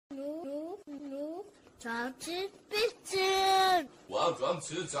Talking Pigskin. Welcome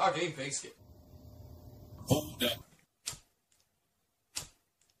to Talking Pigskin. Hold up.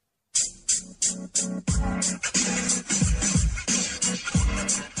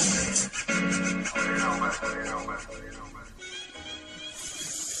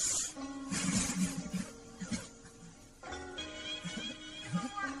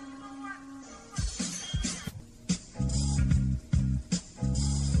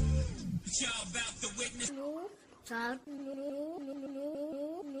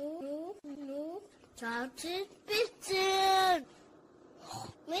 Talking Pigskin.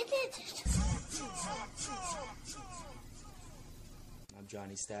 I'm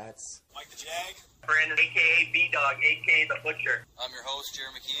Johnny Stats. Mike the Jag. Brandon, a.k.a. B-Dog, a.k.a. The Butcher. I'm your host, Jerry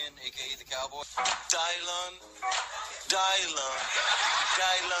McKeon, a.k.a. The Cowboy. Dylan, and Dylan.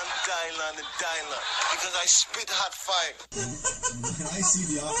 Because I spit hot fire. When I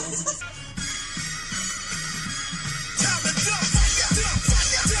see the offensive...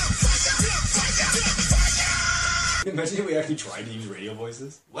 Imagine if we actually tried to use radio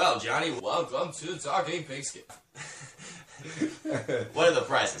voices. Well, Johnny, welcome to Talking Pigskin. What are the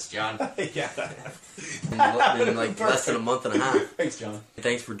prizes, John? Yeah. In like less than a month and a half. Thanks, John.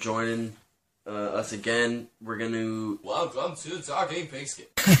 Thanks for joining us again. We're going to... Welcome to Talking Pigskin.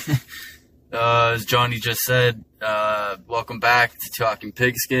 As Johnny just said, welcome back to Talking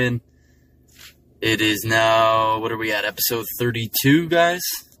Pigskin. It is now, what are we at, episode 32, guys?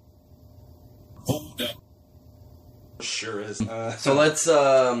 Hold up. Sure is. So let's, like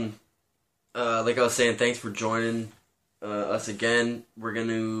I was saying, thanks for joining us again. We're going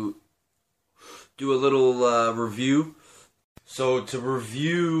to do a little review. So to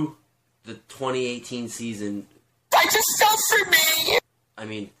review the 2018 season... Fight yourself for me! I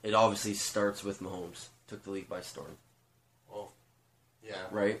mean, it obviously starts with Mahomes. Took the league by storm. Well, yeah.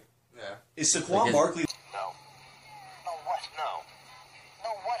 Right? Yeah. Is Saquon Barkley... No. No what? No. No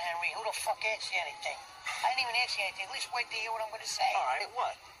what, Henry? Who the fuck asked you anything? I didn't even ask you anything. At least wait to hear what I'm going to say. All right,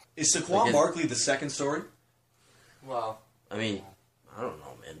 what? Is Saquon Barkley the second story? Well, I mean, I don't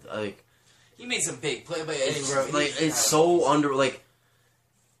know, man. Like, he made some big play, but it's so under... Like,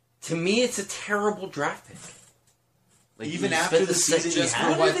 to me, it's a terrible draft pick. Like, Even you after spent the season just he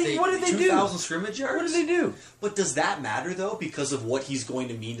had, for what did they do? 2,000 scrimmage yards? What did they do? But does that matter, though, because of what he's going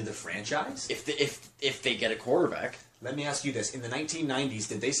to mean to the franchise? If they get a quarterback. Let me ask you this. In the 1990s,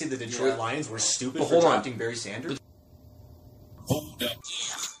 did they say the Detroit Lions were stupid But for hold on. drafting Barry Sanders? Hold up.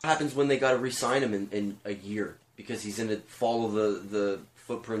 What happens when they got to re-sign him in a year? Because he's going to follow the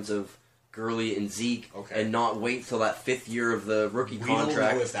footprints of Gurley and Zeke and not wait till that fifth year of the rookie contract. We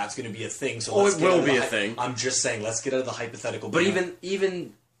don't know if that's going to be a thing. So Oh, let's it get out will of be the a thing. I'm just saying, let's get out of the hypothetical. But band.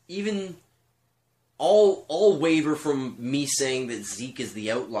 even I'll waver from me saying that Zeke is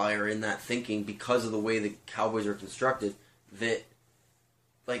the outlier in that thinking because of the way the Cowboys are constructed. That,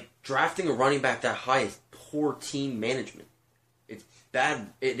 like, drafting a running back that high is poor team management. It's bad.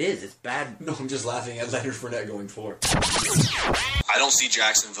 It is. It's bad. No, I'm just laughing at Leonard Fournette going for. I don't see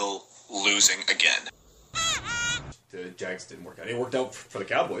Jacksonville losing again. The Jags didn't work out. It worked out for the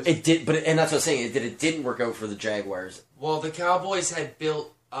Cowboys. It did, and that's what I'm saying. It didn't work out for the Jaguars, Well, the Cowboys had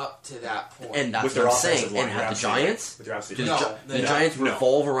built up to that point. and that's With what their I'm saying. offensive line, And you're have the absolutely Giants? right. You're absolutely Do right. the Giants No.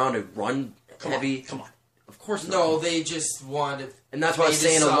 revolve around a run heavy? Come on. Of course not. No, they just wanted... And that's why I was they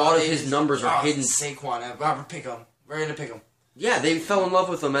just saying a saw- lot of they his just- numbers are hidden. Saquon, Robert, pick him. We're going to pick him. Yeah, they fell in love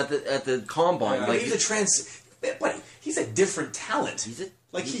with him at the combine. But he's a different talent.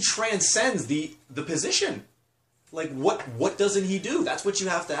 He transcends the position. Like what doesn't he do? That's what you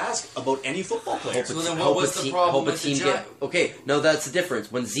have to ask about any football player. So then what was the problem with the Giants? Okay, no, that's the difference.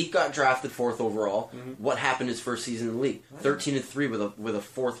 When Zeke got drafted 4th overall, what happened his first season in the league? 13-3 with a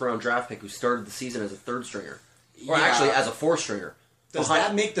 4th round draft pick who started the season as a 3rd stringer, or actually as a 4th stringer. Does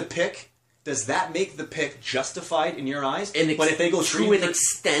that make the pick? Does that make the pick justified in your eyes? But if they go to an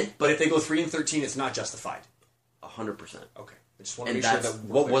extent, but if they go 3-13, it's not justified. 100%. Okay, I just want to And make sure that's that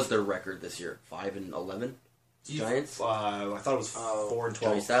what was their record this year? 5-11. Giants. I thought it was 4-12.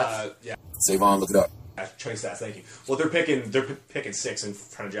 Johnny Stats? Yeah. Savon, look it up. Johnny Stats, thank you. Well, they're picking 6 in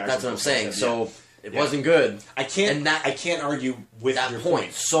front of Jackson. That's what I'm saying. So it Yeah. wasn't good. I can't argue with that your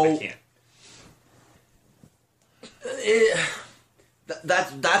point. So I can't.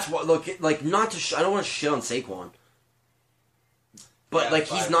 That's what. Look, like, not to. I don't want to shit on Saquon, but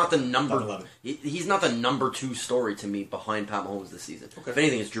he's not the number. He's not the number 2 story to me behind Pat Mahomes this season. Okay. If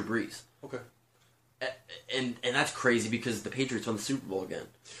anything, it's Drew Brees. Okay. And that's crazy because the Patriots won the Super Bowl again.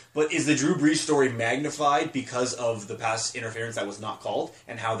 But is the Drew Brees story magnified because of the pass interference that was not called,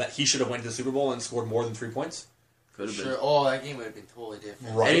 and how that he should have went to the Super Bowl and scored more than 3 points? Could have Sure. been. Oh, that game would have been totally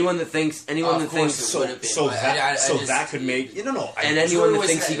different. Right. Anyone that thinks Of course it So, would have been. so but that, I so just- that could make and Drew anyone that was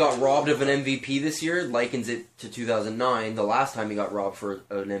thinks he that- got robbed of an MVP this year likens it to 2009, the last time he got robbed for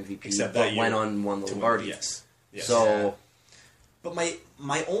an MVP, Except but that year went on and won the to win. Lombardi. Yes. Yes. So But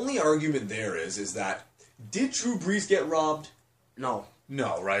my only argument there is that did Drew Brees get robbed? no,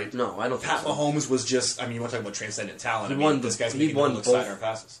 No, right? no, I don't. Pat think so. Mahomes was just. I mean, you want to talk about transcendent talent? He I mean, won this the- guy's he making won look both. side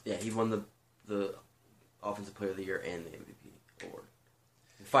passes. Yeah, he won the Offensive Player of the Year and the MVP award.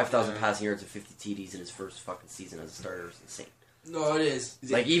 5,000 passing yards and 50 TDs in his first fucking season as a starter is insane. No, it is.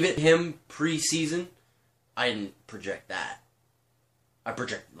 Like, even him preseason, I didn't project that. I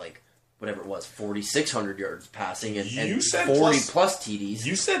projected, like, whatever it was, 4,600 yards passing and You said 40 plus- plus TDs.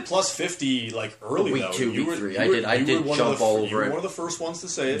 You said plus 50 like early Week though. two, You week were- three. you I were- did- I you did were one jump of the, all you over were it. one of the first ones to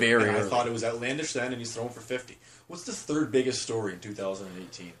say it. Very and I early. thought it was outlandish then, and he's thrown for 50. What's the third biggest story in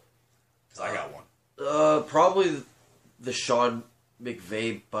 2018? Because I got one. Probably the Sean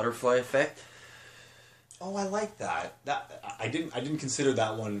McVay butterfly effect. Oh, I like that. That I didn't consider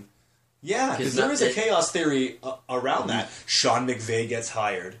that one. Yeah, because 'Cause there that- is a it- chaos theory around that. Sean McVay gets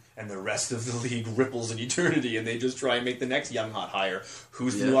hired, and the rest of the league ripples in eternity, and they just try and make the next young hot hire.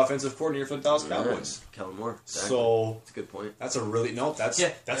 Who's the Yeah. new offensive coordinator for the Dallas Cowboys? Kellen Moore. Exactly. So That's a good point. that's a really that's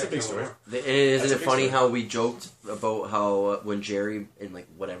Yeah, that's a big story. Isn't That's a it big funny story. how we joked about how when Jerry in like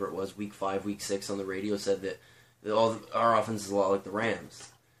whatever it was week 5, week 6 on the radio said that our offense is a lot like the Rams,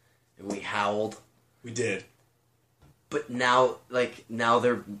 and we howled. We did. But now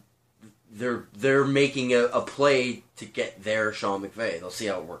they're making a play to get their Sean McVay. They'll see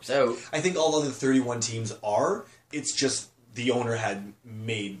how it works out. I think all other 31 teams are. It's just the owner had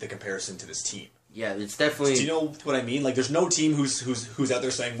made the comparison to this team. Yeah, it's definitely. Do you know what I mean? Like, there's no team who's out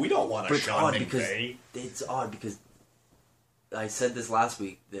there saying we don't want a But it's Sean odd because McVay. it's odd because I said this last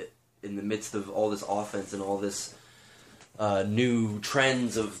week that in the midst of all this offense and all this new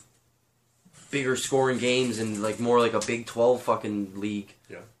trends of bigger scoring games and like more like a Big 12 fucking league,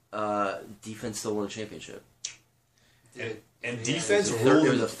 Yeah. defense still won a championship. And defense It ruled.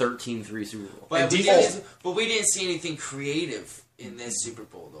 was a 13-3 Super Bowl. But And we, defense- didn't see anything creative in this Super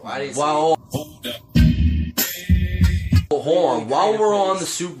Bowl, though. I didn't Well, Hold up. hold on. Really While kind of we're on plays. the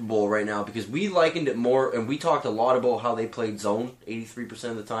Super Bowl right now, because we likened it more, and we talked a lot about how they played zone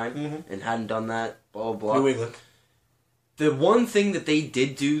 83% of the time and hadn't done that. Blah blah blah. New England. The one thing that they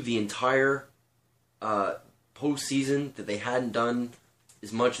did do the entire postseason that they hadn't done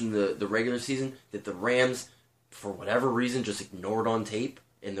as much in the regular season that the Rams, for whatever reason, just ignored on tape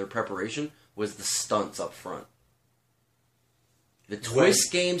in their preparation was the stunts up front. The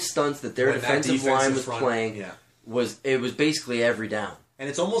twist game stunts that their when that defensive line defensive was front- playing yeah. was basically every down. And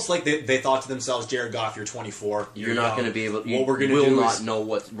it's almost like they thought to themselves, Jared Goff, you're 24. You're not young. going to be able. You What we're going to will do not is know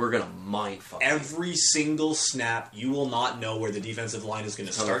what we're going to mind fuck. every single snap, you will not know where the defensive line is going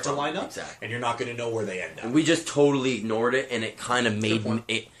to start to from. line up, Exactly. and you're not going to know where they end up. And we just totally ignored it, and it kind of made point.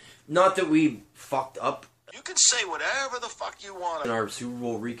 it. Not that we fucked up You can say whatever the fuck you want. in our Super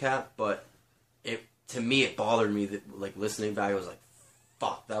Bowl recap, but to me it bothered me that like listening back, I was like,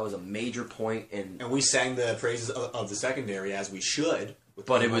 "Fuck, that was a major point." And we sang the praises of the secondary as we should. With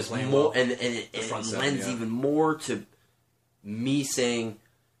but it Palmer was playing more, well. and it front seven, lends yeah. even more to me saying,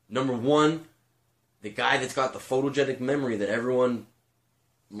 number one, the guy that's got the photogenic memory that everyone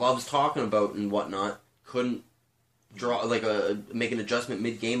loves talking about and whatnot couldn't draw make an adjustment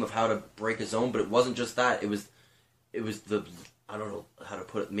mid game of how to break a zone. But it wasn't just that; it was the I don't know how to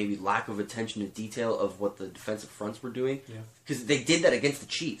put it, maybe lack of attention to detail of what the defensive fronts were doing. Because they did that against the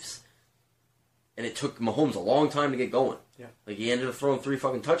Chiefs. And it took Mahomes a long time to get going. Yeah. Like, he ended up throwing 3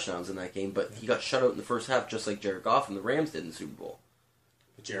 fucking touchdowns in that game, but he got shut out in the first half just like Jared Goff and the Rams did in the Super Bowl.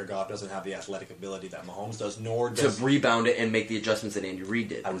 But Jared Goff doesn't have the athletic ability that Mahomes does, nor To does... rebound it and make the adjustments that Andy Reid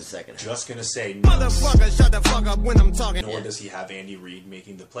did I in the was second half. just going to say... Motherfucker, shut the fuck up when I'm talking. Nor does he have Andy Reid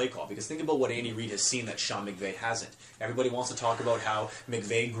making the play call. Because think about what Andy Reid has seen that Sean McVay hasn't. Everybody wants to talk about how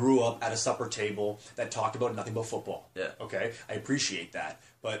McVay grew up at a supper table that talked about nothing but football. Yeah. Okay? I appreciate that.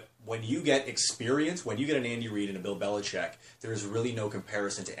 But when you get experience, when you get an Andy Reid and a Bill Belichick, there's really no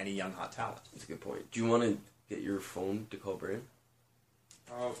comparison to any young hot talent. That's a good point. Do you want to get your phone to call Brandon?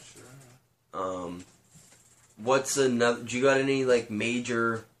 Oh, sure. What's another... Do you got any, like,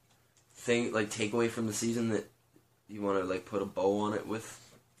 major thing, like, takeaway from the season that you want to, like, put a bow on it with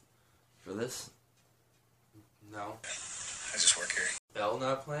for this? No. I just work here. Bell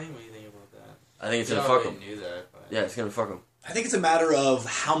not playing? What do you think about that? I think it's You going to fuck already him. knew that, but... Yeah, it's going to fuck him. I think it's a matter of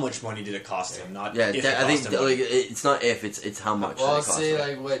how much money did it cost him, not Yeah, if it I think cost him like money. it's not if it's how much. Well, that I'll it costs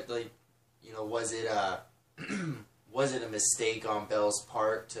say, him. was it was it a mistake on Bell's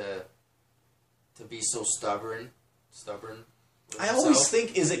part to be so stubborn stubborn. with I always himself.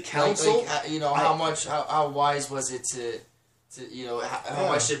 think, is it counsel? How wise was it to how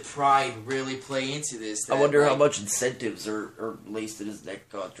much did pride really play into this? I that, wonder how like, much incentives are laced in his next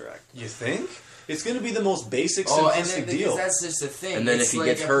contract. You think? It's going to be the most basic, Oh, and simplistic then, deal. because that's just the thing. And then It's if he like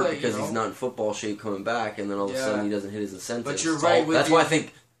gets a hurt play, because you know? he's not in football shape coming back, and then all of a Yeah. sudden he doesn't hit his incentives. But you're So right with that's the- why I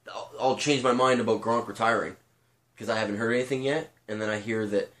think I'll change my mind about Gronk retiring, because I haven't heard anything yet, and then I hear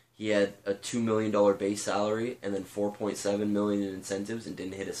that he had a $2 million base salary and then $4.7 million in incentives and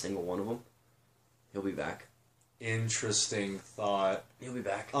didn't hit a single one of them. He'll be back. Interesting thought. He'll be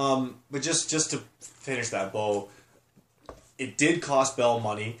back. But just to finish that bow, it did cost Bell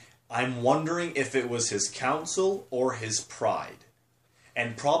money. I'm wondering if it was his counsel or his pride.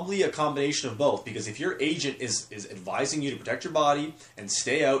 And probably a combination of both, because if your agent is advising you to protect your body and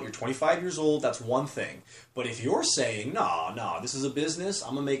stay out, you're 25 years old, that's one thing. But if you're saying, no, this is a business,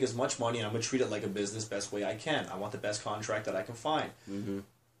 I'm going to make as much money and I'm going to treat it like a business best way I can. I want the best contract that I can find. Mm-hmm.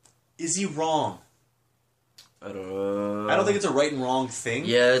 Is he wrong? I don't know. I don't think it's a right and wrong thing.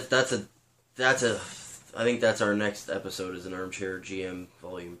 Yeah, that's a. I think that's our next episode is an Armchair GM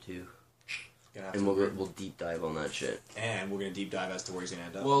Volume 2. Gonna have And to we'll deep dive on that shit. And we're going to deep dive as to where he's going to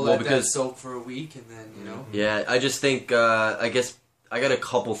end up. We'll let that soak for a week, and then Yeah, I just think, I guess, I got a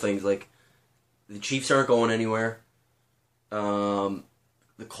couple things, like, the Chiefs aren't going anywhere.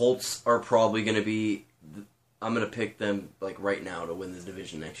 The Colts are probably going to be, I'm going to pick them, like, right now to win the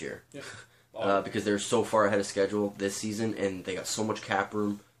division next year. Yeah. Because they're so far ahead of schedule this season, and they got so much cap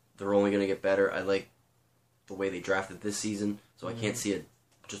room, they're only going to get better. I like the way they drafted this season, so I can't see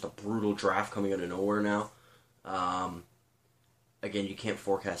just a brutal draft coming out of nowhere now. Again, you can't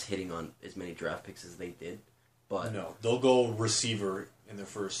forecast hitting on as many draft picks as they did, but No, they'll go receiver in their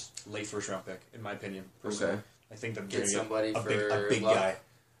late first round pick, in my opinion. Personally. Okay. I think they're Get going to somebody get a big Luck. guy.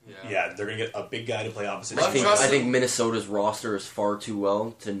 Yeah, they're going to get a big guy to play opposite. Luck Chiefs. trust I think Minnesota's roster is far too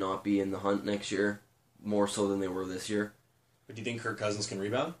well to not be in the hunt next year, more so than they were this year. But do you think Kirk Cousins can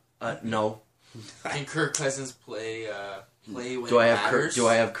rebound? No. Can Kirk Cousins play when Do I it have matters? Do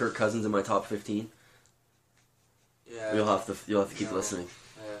I have Kirk Cousins in my top 15? Yeah. You'll have to keep listening.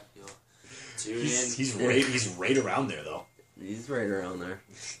 Yeah, tune in. He's right around there though. He's right around there.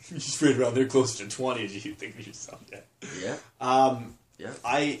 He's right around there, closer to 20 as you think of yourself. Yeah. Yeah.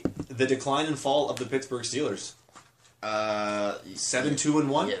 The decline and fall of the Pittsburgh Steelers.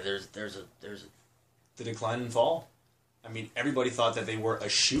 7-2-1. Yeah, there's a The decline and fall. I mean, everybody thought that they were a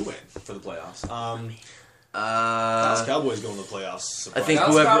shoo-in for the playoffs. Dallas Cowboys going to the playoffs. I think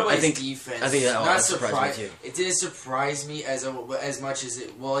Dallas whoever Cowboys I think defense. I think that not surprised me too. It didn't surprise me as much as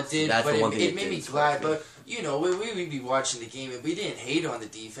it. Well, it did, That's but the one it, thing it made that me didn't glad. surprise me. But you know, we'd be watching the game and we didn't hate on the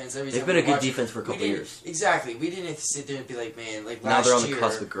defense. Every They've time been we a good watched- defense for a we couple didn't- years. Exactly. We didn't sit there and be like, man, like Now last they're on the year.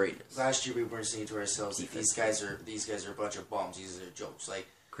 cusp of greatness. Last year we weren't saying to ourselves, like, Defense. these guys are a bunch of bums. These are jokes. Like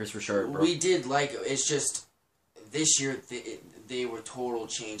Chris Richard, bro. we did like it's just this year they were total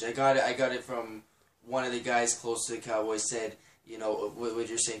change. I got it from one of the guys close to the Cowboys said, you know, what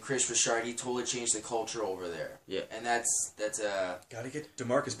you're saying, Chris Richard, he totally changed the culture over there. Yeah. And that's Gotta get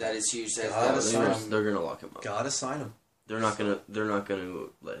DeMarcus. that is huge. That Gotta is sign They're gonna lock him up. Gotta sign him. They're not gonna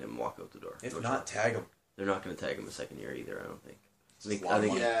let him walk out the door. If No not, chance. tag him. They're not gonna tag him a second year either. I don't think. A lot of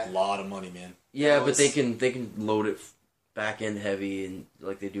money. Yeah. Lot of money, man. Yeah, That but was- they can load it back end heavy and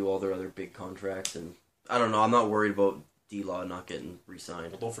like they do all their other big contracts. And I don't know. I'm not worried about D-Law not getting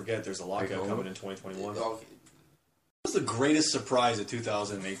re-signed. Well, don't forget, there's a lockout coming in 2021. Oh, What was the greatest surprise of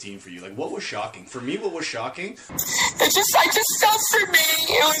 2018 for you? Like, what was shocking? For me, what was shocking It just felt for me.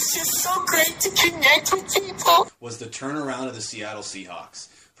 It was just so great to connect with people. was the turnaround of the Seattle Seahawks.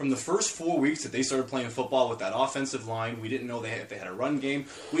 From the first 4 weeks that they started playing football with that offensive line, we didn't know if they had a run game.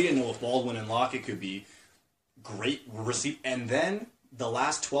 We didn't know if Baldwin and Lockett could be great receive. And then the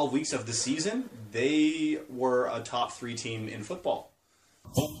last 12 weeks of the season, they were a top 3 team in football.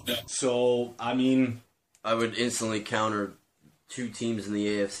 So, I mean, I would instantly counter two teams in the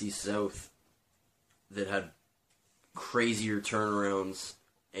AFC South that had crazier turnarounds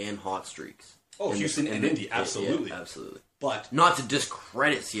and hot streaks. oh, Houston and Indy, absolutely. Yeah, absolutely. But Not to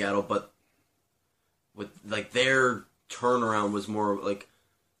discredit Seattle, but with like their turnaround was more like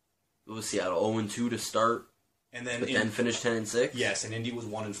it was Seattle 0-2 to start, and then but then finished 10-6. yes, and Indy was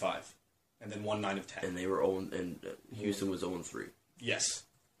 1-5, and then won 9 of 10. and they were 0 and Houston was 0-3 Yes,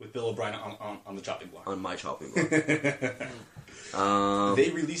 with Bill O'Brien on the chopping block. on my chopping block. They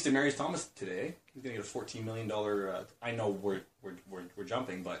released Demarius Thomas today. He's going to get a $14 million. I know we're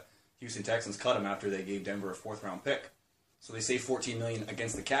jumping, but Houston Texans cut him after they gave Denver a 4th round pick. So they saved $14 million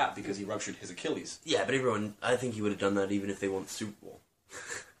against the cap because he ruptured his Achilles. Yeah, but I think he would have done that even if they won the Super Bowl.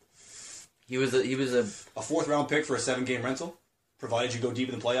 He was a A 4th-round pick for a 7-game rental, provided you go deep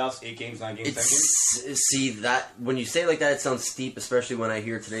in the playoffs, 8 games, 9 games, 10 games. See that when you say it like that, it sounds steep, especially when I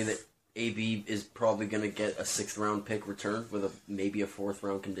hear today that AB is probably going to get a 6th-round pick return with maybe a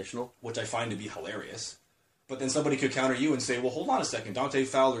 4th-round conditional, which I find to be hilarious. But then somebody could counter you and say, well, hold on a second. Dante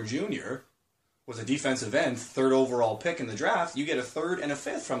Fowler Jr. was a defensive end, 3rd overall pick in the draft. You get a 3rd and a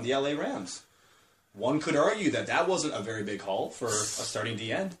 5th from the LA Rams. One could argue that wasn't a very big haul for a starting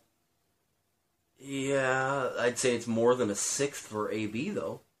D-end. Yeah, I'd say it's more than a 6th for AB,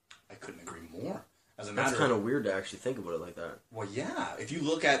 though. I couldn't agree more. That's kind of weird to actually think about it like that. Well, yeah. If you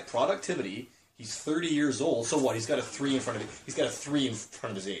look at productivity, he's 30 years old. So what? He's got a 3 in front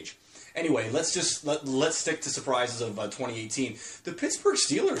of his age. Anyway, let's stick to surprises of 2018. The Pittsburgh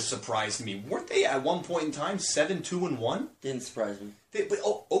Steelers surprised me. Weren't they at one point in time 7-2-1? Didn't surprise me.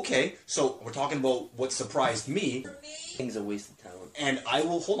 Okay. So we're talking about what surprised me. Things a waste of talent. And I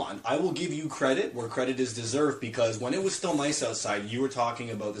will give you credit where credit is deserved, because when it was still nice outside, you were talking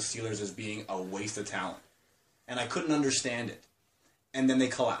about the Steelers as being a waste of talent. And I couldn't understand it. And then they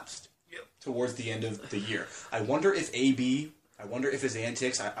collapsed towards the end of the year. I wonder if his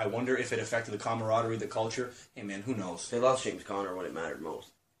antics, I wonder if it affected the camaraderie, the culture. Hey man, who knows? They lost James Conner when it mattered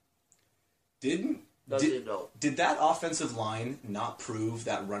most. Did that offensive line not prove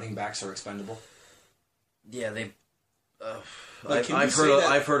that running backs are expendable? Yeah, they... I've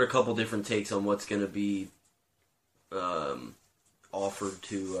heard a couple different takes on what's going to be offered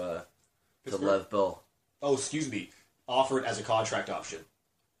to Lev Bell. Oh, excuse me. Offered as a contract option.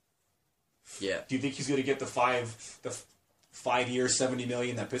 Yeah. Do you think he's going to get the 5-year, $70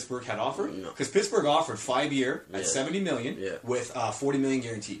 million that Pittsburgh had offered? No. Because Pittsburgh offered 5-year at $70 million with $40 million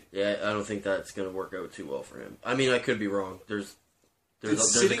guaranteed. Yeah, I don't think that's going to work out too well for him. I mean, I could be wrong. There's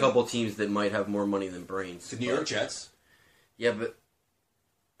a couple teams that might have more money than brains. The New York Jets. Yeah, but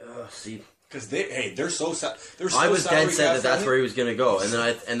see, because they're so sad. I was dead set that's where he was going to go, and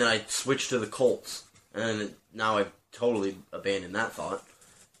then I switched to the Colts, and now I've totally abandoned that thought,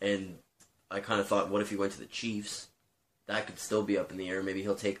 and I kind of thought, what if he went to the Chiefs? That could still be up in the air. Maybe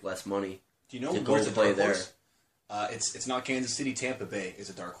he'll take less money. Do you know to go to play there? It's not Kansas City. Tampa Bay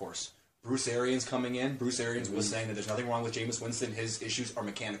is a dark horse. Bruce Arians coming in. Bruce Arians was saying that there's nothing wrong with Jameis Winston. His issues are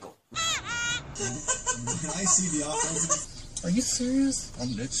mechanical. When I see the offensive... Are you serious?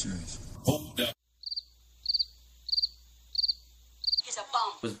 I'm dead serious. Hold up.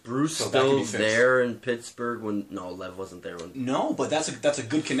 Was Bruce still there in Pittsburgh when... No, Lev wasn't there when... No, but that's a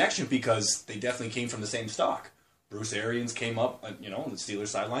good connection, because they definitely came from the same stock. Bruce Arians came up, on the Steelers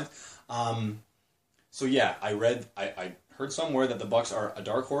sidelines. So yeah, I heard somewhere that the Bucs are a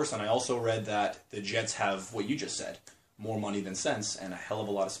dark horse, and I also read that the Jets have what you just said, more money than sense, and a hell of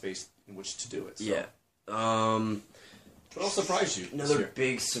a lot of space in which to do it. So. Yeah. What else surprised you? Another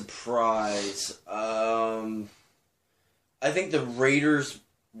big surprise. I think the Raiders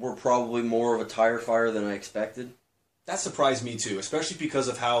were probably more of a tire fire than I expected. That surprised me too, especially because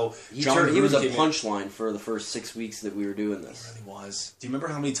of how he was a punchline for the first 6 weeks that we were doing this. He really was. Do you remember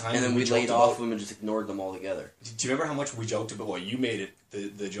how many times? And then we laid off him and just ignored them altogether. Do you remember how much we joked about? Well, you made it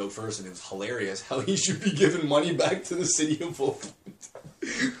the joke first, and it was hilarious. How he should be giving money back to the city of Oakland,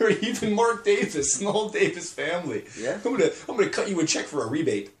 or even Mark Davis and the whole Davis family. Yeah, I'm gonna cut you a check for a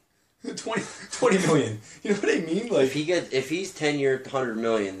rebate. 20 million. You know what I mean? Like if he's 10-year, $100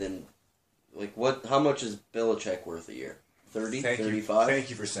 million, then like what? How much is Belichick worth a year? 30, 35? Thank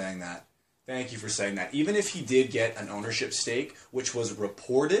you for saying that. Even if he did get an ownership stake, which was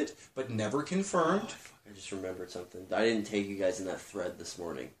reported but never confirmed. I just remembered something. I didn't take you guys in that thread this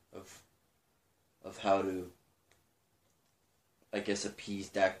morning of how to, I guess, appease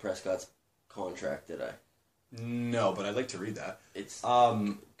Dak Prescott's contract, did I? No, but I'd like to read that. It's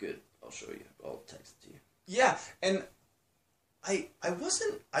good. I'll show you. I'll text it to you. Yeah, and I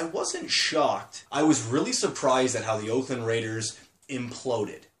wasn't shocked. I was really surprised at how the Oakland Raiders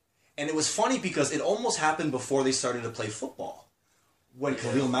imploded. And it was funny because it almost happened before they started to play football. When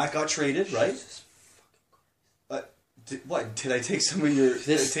Khalil Mack got traded, right? Did I take some of your...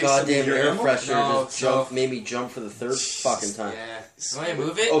 This goddamn air freshener made me jump for the third fucking time. Yeah. You want to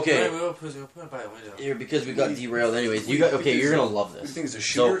move it? Okay. Put it by the window. Here, because we got derailed anyways. You're going to love this. You think it's a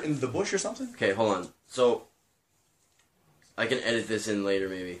shooter in the bush or something? Okay, hold on. So, I can edit this in later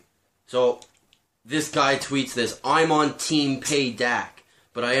maybe. So, this guy tweets this. I'm on team pay Dak,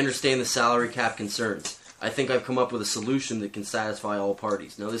 but I understand the salary cap concerns. I think I've come up with a solution that can satisfy all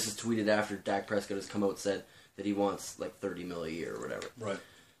parties. Now, this is tweeted after Dak Prescott has come out and said that he wants like $30 million a year or whatever. Right.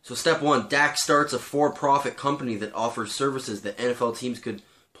 So step one, Dak starts a for-profit company that offers services that NFL teams could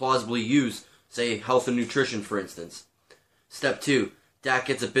plausibly use, say health and nutrition, for instance. Step two, Dak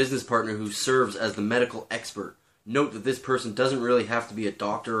gets a business partner who serves as the medical expert. Note that this person doesn't really have to be a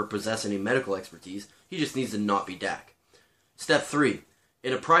doctor or possess any medical expertise. He just needs to not be Dak. Step 3.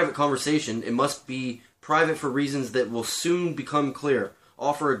 In a private conversation, it must be private for reasons that will soon become clear.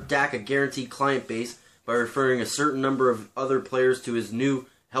 Offer Dak a guaranteed client base by referring a certain number of other players to his new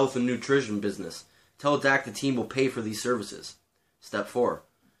health and nutrition business. Tell Dak the team will pay for these services. Step 4.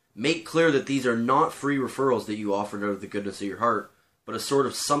 Make clear that these are not free referrals that you offered out of the goodness of your heart, but a sort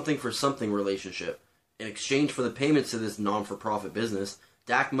of something for something relationship. In exchange for the payments to this non-for-profit business,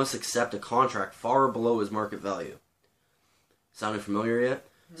 Dak must accept a contract far below his market value. Sounding familiar yet?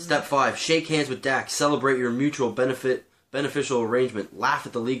 Step 5. Shake hands with Dak. Celebrate your mutual beneficial arrangement. Laugh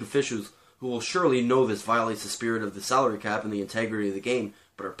at the league officials who will surely know this violates the spirit of the salary cap and the integrity of the game,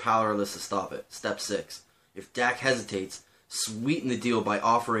 but are powerless to stop it. Step 6. If Dak hesitates, sweeten the deal by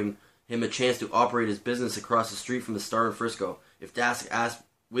offering him a chance to operate his business across the street from the Star in Frisco. If Dak asks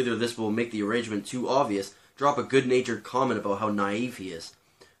whether this will make the arrangement too obvious, drop a good-natured comment about how naive he is.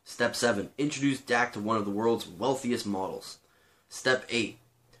 Step 7. Introduce Dak to one of the world's wealthiest models. Step 8.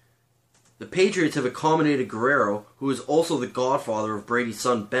 The Patriots have accommodated Guerrero, who is also the godfather of Brady's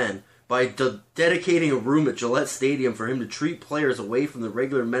son Ben, by dedicating a room at Gillette Stadium for him to treat players away from the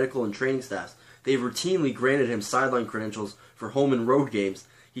regular medical and training staffs. They've routinely granted him sideline credentials for home and road games.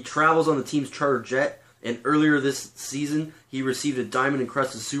 He travels on the team's charter jet, and earlier this season, he received a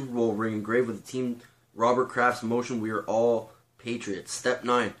diamond-encrusted Super Bowl ring engraved with the team Robert Kraft's motion, "We are all Patriots." Step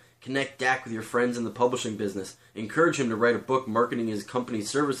 9. Connect Dak with your friends in the publishing business. Encourage him to write a book marketing his company's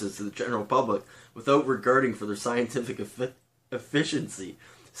services to the general public without regarding for their scientific efficiency.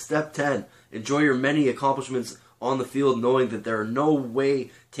 Step 10. Enjoy your many accomplishments on the field knowing that they are no way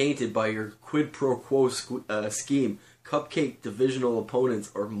tainted by your quid pro quo scheme, cupcake divisional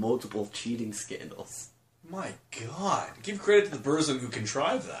opponents, or multiple cheating scandals. My God. Give credit to the person who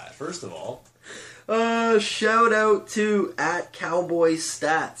contrived that, first of all. Shout out to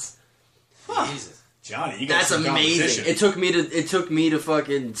 @CowboysStats. Jesus. Johnny, you got That's some amazing. competition. It took me to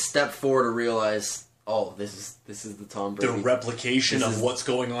fucking step 4 to realize, oh, this is the Tom Brady. The replication of what's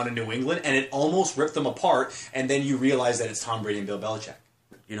going on in New England, and it almost ripped them apart, and then you realize that it's Tom Brady and Bill Belichick.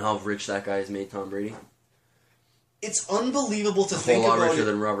 You know how rich that guy has made Tom Brady? It's unbelievable to A think whole lot about richer it.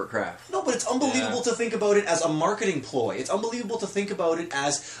 than Robert Kraft. No, but it's unbelievable to think about it as a marketing ploy. It's unbelievable to think about it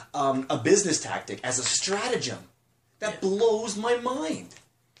as a business tactic, as a stratagem. That blows my mind.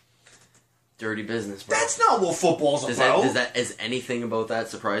 Dirty business, bro. That's not what football's about. Does anything about that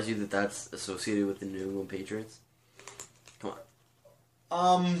surprise you that that's associated with the New England Patriots? Come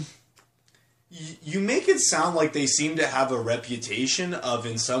on. You make it sound like they seem to have a reputation of,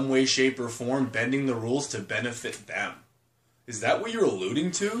 in some way, shape, or form, bending the rules to benefit them. Is that what you're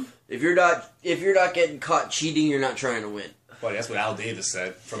alluding to? If you're not getting caught cheating, you're not trying to win. Buddy, that's what Al Davis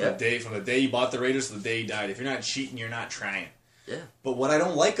said. From the day he bought the Raiders to the day he died. If you're not cheating, you're not trying. Yeah. But what I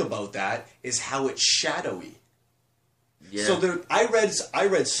don't like about that is how it's shadowy. Yeah. So I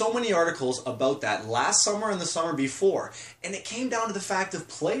read so many articles about that last summer and the summer before, and it came down to the fact of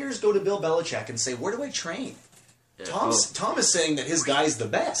players go to Bill Belichick and say, "Where do I train?" Yeah. Tom is saying that his guy's the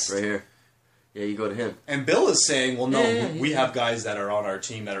best. Right here. Yeah, you go to him. And Bill is saying, well, no, Yeah. we have guys that are on our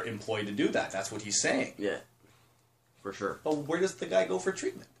team that are employed to do that. That's what he's saying. Yeah. For sure. But where does the guy go for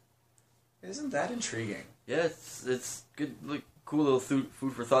treatment? Isn't that intriguing? Yeah, it's good, like, cool little food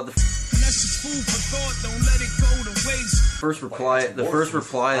for thought. First reply, the first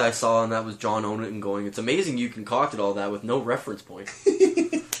reply I saw on that was John Onan going, "It's amazing you concocted all that with no reference point."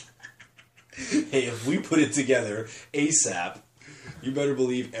 Hey, if we put it together ASAP, you better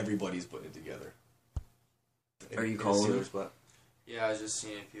believe everybody's putting it together. Are you calling it? Yeah, I was just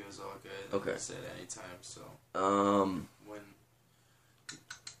seeing if he was all good. Okay. I said anytime, so. When.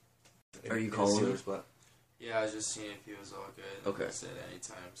 Are you calling it? Yeah, I was just seeing if he was all good. Okay. I said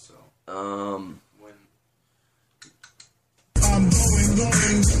anytime, so. When. I'm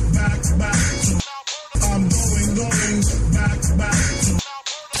going back to. I'm going back to.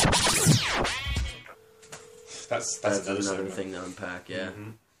 That's another segment. thing to unpack. Yeah.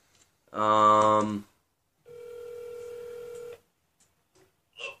 Mm-hmm.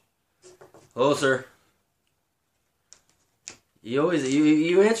 Hello, sir. You always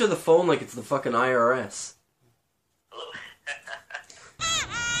you answer the phone like it's the fucking IRS.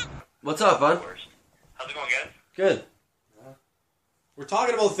 What's up, bud? How's it going, guys? Good. We're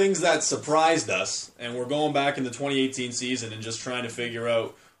talking about things that surprised us, and we're going back in the 2018 season and just trying to figure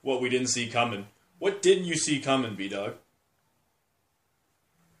out what we didn't see coming. What didn't you see coming, B-Dog?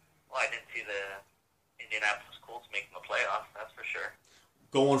 Well, I didn't see the Indianapolis Colts making the playoffs, that's for sure.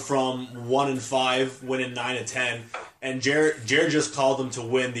 Going from 1-5, winning 9 of 10, And Jared just called them to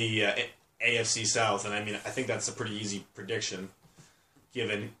win the AFC South, and I mean, I think that's a pretty easy prediction,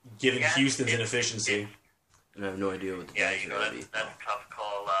 given Houston's inefficiency. And I have no idea what the Yeah, guys you are know, going to that's be. a tough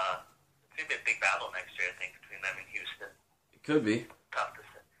call. It's going to be a big battle next year, I think, between them and Houston. It could be. Tough to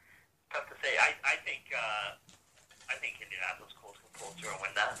say. I think Indianapolis Colts can pull through and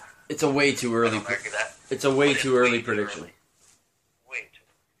win that. It's a way too early. I don't argue that. It's a way But too it's early way too prediction. early. Way too.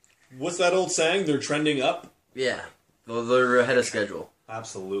 What's that old saying? They're trending up? Yeah. Well, they're ahead of schedule.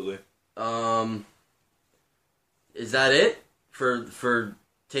 Absolutely. Is that it for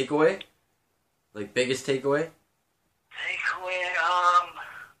takeaway? Like biggest takeaway? Takeaway,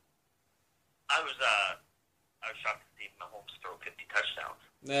 I was shocked to see Mahomes throw 50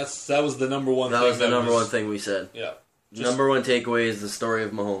 touchdowns. That was the number one. That thing was the number one thing we said. Yeah. Number one takeaway is the story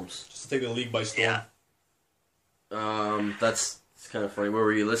of Mahomes. Just take the league by storm. Yeah. That's kind of funny. Where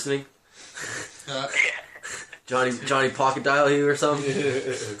were you listening? Johnny pocket dial you or something?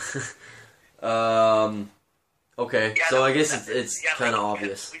 Okay, Yeah, so no, I guess it's yeah, kind of like,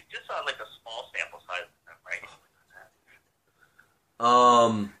 obvious. We just saw like a small sample size of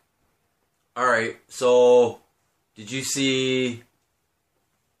them, right? Alright, so did you see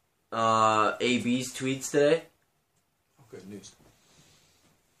AB's tweets today? Oh, good news.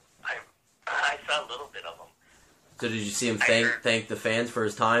 I saw a little bit of them. So did you see him I heard- thank the fans for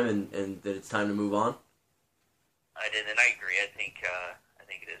his time and that it's time to move on? I did, and I agree. I think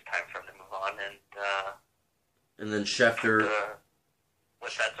it is time for him to move on. And then Schefter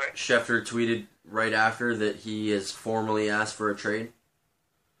What's that, sorry? Schefter tweeted right after that he has formally asked for a trade.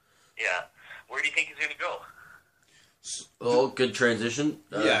 Yeah. Where do you think he's going to go? Oh, good transition.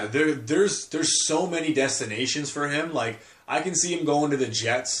 Yeah, there's so many destinations for him. Like, I can see him going to the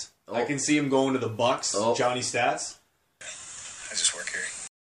Jets. I can see him going to the Bucks. Johnny Stats. I just work here.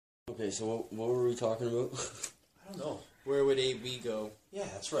 Okay, so what were we talking about? I don't know. Where would AB go? Yeah,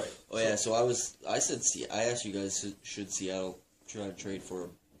 that's right. Oh yeah, so I asked you guys should Seattle try to trade for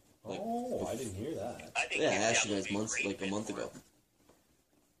him. Like, I didn't hear that. I asked you guys a month ago.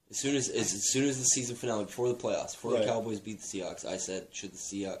 As soon as the season finale, before the playoffs, before the Cowboys beat the Seahawks, I said should the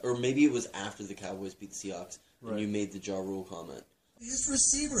Seahawks, or maybe it was after the Cowboys beat the Seahawks, and you made the Ja Rule comment. His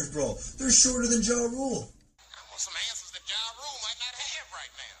receivers, bro. They're shorter than Ja Rule. I want some answers that Ja Rule might not have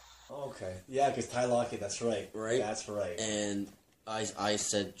right now. Okay. Yeah, because Ty Lockett, that's right. Right? That's right. And I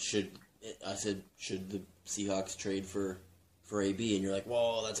said should the Seahawks trade for AB, and you're like,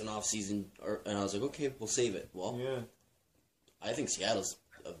 well, that's an off season, and I was like, okay, we'll save it. Well, I think Seattle's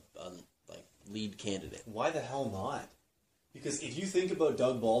a lead candidate. Why the hell not? Because if you think about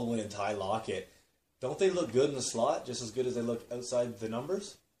Doug Baldwin and Ty Lockett, don't they look good in the slot just as good as they look outside the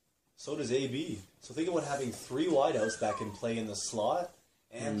numbers? So does AB. So think about having three wideouts that can play in the slot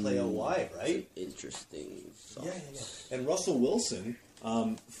and play out wide, right? Interesting. Yeah. And Russell Wilson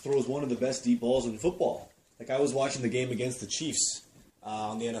throws one of the best deep balls in football. Like, I was watching the game against the Chiefs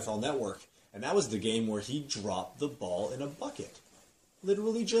on the NFL Network, and that was the game where he dropped the ball in a bucket.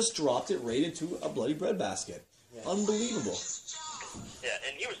 Literally just dropped it right into a bloody breadbasket. Yeah. Unbelievable. Yeah,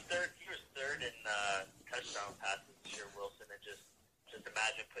 and he was third in touchdown passes this year, Wilson, and just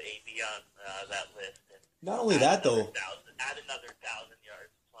imagine put AB on that list. And not only that, though. Add another 1,000 yards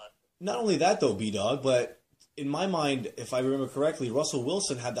plus. Not only that, though, B-Dog, but in my mind, if I remember correctly, Russell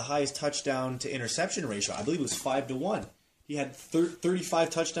Wilson had the highest touchdown to interception ratio. I believe it was 5-1. He had 35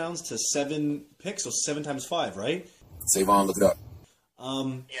 touchdowns to 7 picks, so 7 times 5, right? Savon, look it up.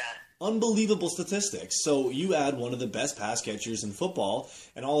 Unbelievable statistics. So you add one of the best pass catchers in football,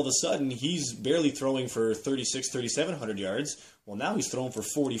 and all of a sudden he's barely throwing for 3,700 yards. Well, now he's throwing for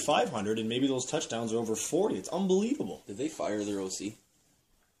 4,500, and maybe those touchdowns are over 40. It's unbelievable. Did they fire their OC?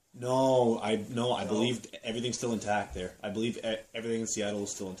 No, I believe everything's still intact there. I believe everything in Seattle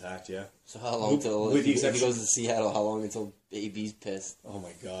is still intact, yeah. So how long until, if he goes to Seattle, how long until AB's pissed? Oh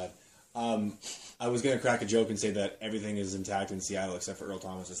my God. I was going to crack a joke and say that everything is intact in Seattle except for Earl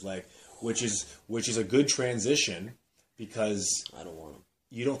Thomas's leg, which is a good transition because I don't want him.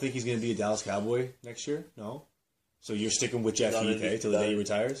 You don't think he's going to be a Dallas Cowboy next year? No? So you're sticking with Jeff Heath till the day he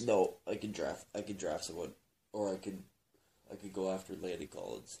retires? No, I could draft someone, or I could go after Landy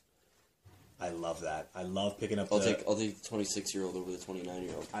Collins. I love that. I love picking up. I'll take the 26-year-old over the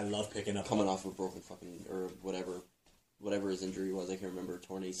 29-year-old. I love picking up coming off a broken fucking or whatever his injury was. I can't remember,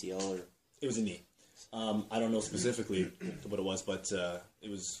 torn ACL or it was a knee. I don't know specifically what it was, but it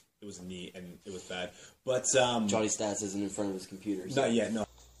was a knee and it was bad. But Johnny Stats isn't in front of his computer. So. Not yet. No.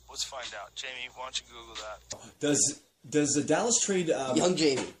 Let's find out, Jamie. Why don't you Google that? Does the Dallas trade? Young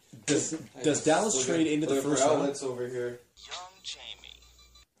Jamie. Does Dallas trade into the first round? Over here. Young Jamie.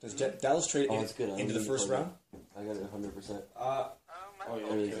 Does Dallas trade into the first round? I got it 100%. Oh,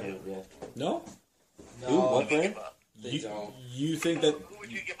 Yeah. No? Who? What brand? They don't. You think that? Who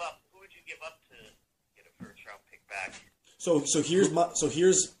would you give up? Who would you give up to get a first round pick back? So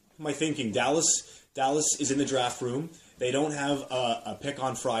here's my thinking. Dallas is in the draft room. They don't have a pick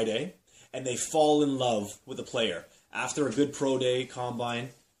on Friday, and they fall in love with a player after a good pro day combine,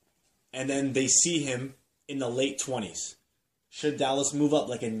 and then they see him in the late 20s. Should Dallas move up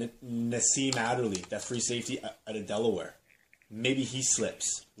like a Nassim Adderley, that free safety out of Delaware? Maybe he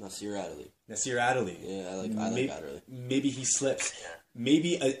slips. Nasir Adderley. Yeah, I like Adderley. Maybe he slips.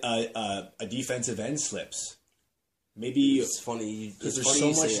 Maybe a defensive end slips. Maybe it's funny because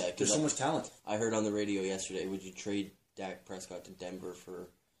there's so much talent. I heard on the radio yesterday. Would you trade Dak Prescott to Denver for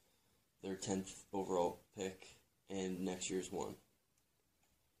their 10th overall pick and next year's one?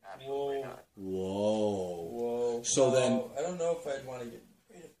 Absolutely not. Whoa. So then, I don't know if I'd want to get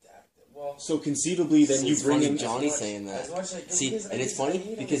rid of Dak. Well, so conceivably, then you bring in Johnny saying that. See, and it's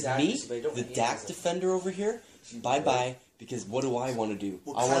funny because me, the Dak defender over here, bye. Because what do I want to do?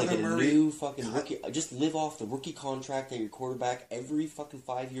 Well, I want to Kyler get a Murray, new fucking rookie. Just live off the rookie contract at your quarterback every fucking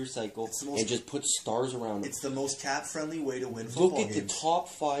 5-year cycle and just put stars around him. It's the most cap-friendly way to win football Look at games. the top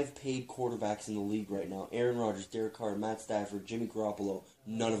 5 paid quarterbacks in the league right now. Aaron Rodgers, Derek Carr, Matt Stafford, Jimmy Garoppolo.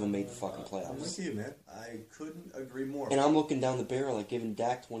 None of them made the fucking playoffs. I'm with you, man. I couldn't agree more. And I'm looking down the barrel at giving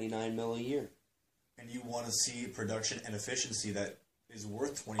Dak $29 million a year. And you want to see production and efficiency that is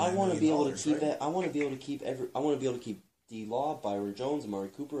worth $29 I want to be able to keep right? that. I want to be able to keep I want to be able to keep D-Law, Byron Jones, Amari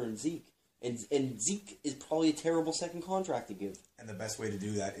Cooper, and Zeke. And Zeke is probably a terrible second contract to give. And the best way to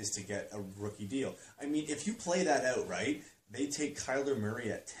do that is to get a rookie deal. I mean, if you play that out, right, they take Kyler Murray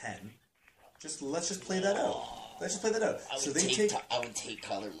at 10. Let's just play that out. Let's just play that out. I would take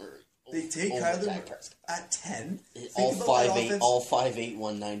Kyler Murray. They take Kyler Murray at 10. All 5'8",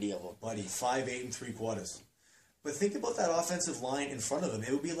 190 of them. Buddy, 5'8" and 3/4. But think about that offensive line in front of them.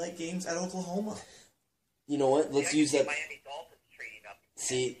 It would be like games at Oklahoma. You know what? Let's use that. Miami Dolphins trading up.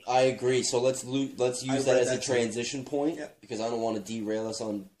 See, I agree. So let's use that as a transition point because I don't want to derail us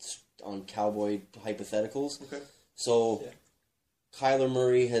on Cowboy hypotheticals. Okay. So Kyler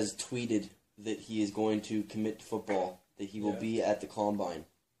Murray has tweeted that he is going to commit to football, that he will be at the combine.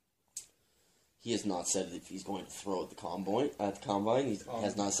 He has not said if he's going to throw at the combine. He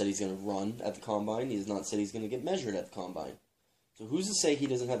has not said he's going to run at the combine. He has not said he's going to get measured at the combine. So who's to say he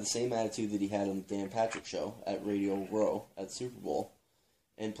doesn't have the same attitude that he had on the Dan Patrick Show at Radio Row at the Super Bowl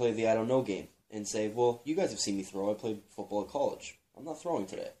and play the I don't know game and say, well, you guys have seen me throw. I played football at college. I'm not throwing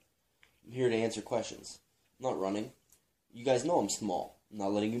today. I'm here to answer questions. I'm not running. You guys know I'm small. I'm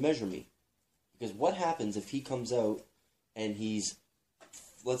not letting you measure me. Because what happens if he comes out and he's,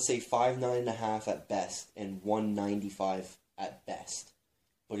 let's say, 5'9.5" at best and 195 at best,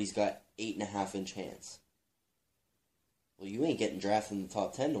 but he's got 8.5-inch hands? Well, you ain't getting drafted in the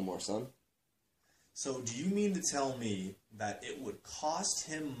top 10 no more, son. So do you mean to tell me that it would cost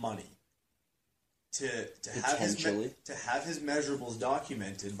him money to have his measurables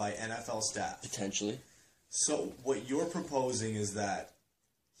documented by NFL staff? Potentially. So what you're proposing is that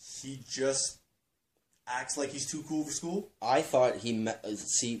he just acts like he's too cool for school? I thought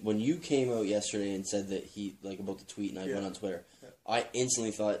see, when you came out yesterday and said that he, about the tweet, and I went on Twitter, I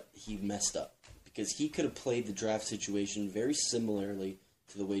instantly thought he messed up. Because he could have played the draft situation very similarly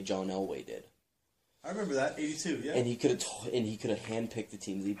to the way John Elway did. I remember that, 82, yeah. And he could have handpicked the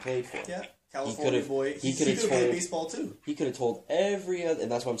teams he played for. Yeah, California boy. He could have played baseball too. He could have told every other, and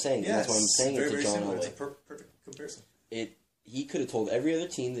that's what I'm saying. Yes, that's why I'm saying it to John similar. Elway. It's a perfect comparison. He could have told every other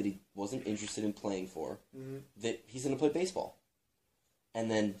team that he wasn't interested in playing for that he's going to play baseball. And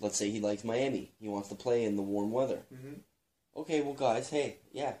then, let's say he likes Miami. He wants to play in the warm weather. Okay, well, guys, hey,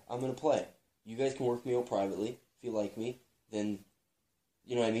 yeah, I'm going to play. You guys can work me out privately. If you like me, then,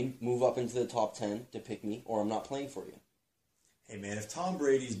 you know what I mean? Move up into the top 10 to pick me, or I'm not playing for you. Hey, man, if Tom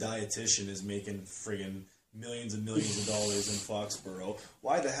Brady's dietitian is making friggin' millions and millions of dollars in Foxborough,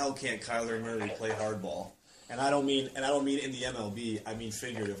 why the hell can't Kyler Murray play hardball? And I don't mean in the MLB. I mean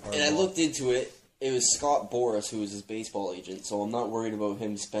figurative hardball. And I looked into it. It was Scott Boras who was his baseball agent, so I'm not worried about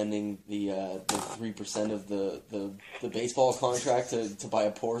him spending the 3% of the baseball contract to buy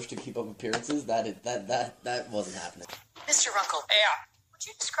a Porsche to keep up appearances. That wasn't happening. Mr. Runkle. Yeah. Would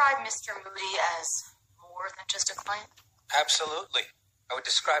you describe Mr. Moody as more than just a client? Absolutely. I would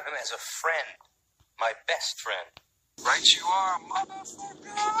describe him as a friend. My best friend. Right you are,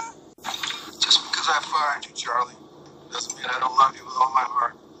 motherfucker. Just because I fired you, Charlie, doesn't mean I don't love you with all my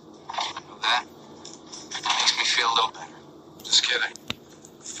heart. You know that? It makes me feel a little better. Just kidding.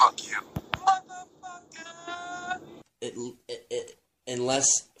 Fuck you. Unless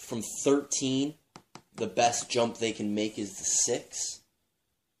from 13 the best jump they can make is the 6,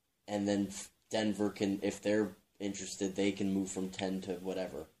 and then Denver can, if they're interested, they can move from 10 to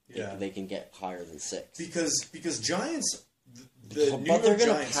whatever. Yeah. They can get higher than 6. Because Giants, the New But York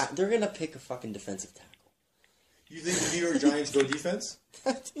Giants, they're gonna pick a fucking defensive tackle. you think the New York Giants go defense?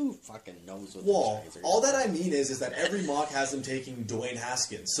 Who fucking knows what the Well, Giants are all gonna that I mean is that every mock has them taking Dwayne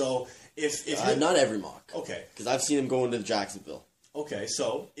Haskins. So if you're, not every mock. Okay. Because I've seen him go into Jacksonville. Okay,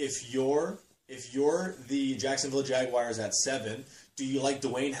 so if you're the Jacksonville Jaguars at 7, do you like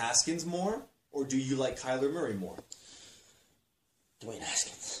Dwayne Haskins more, or do you like Kyler Murray more? Dwayne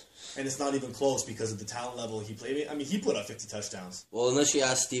Haskins. And it's not even close because of the talent level he played. I mean, he put up 50 touchdowns. Well, unless you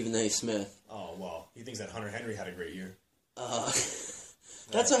ask Stephen A. Smith. Oh, well, he thinks that Hunter Henry had a great year. That's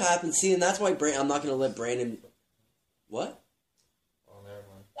what happens. See, and that's why I'm not going to let Brandon... What? Oh, never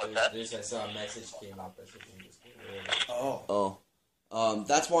mind. What's that? I saw a message came up. I should just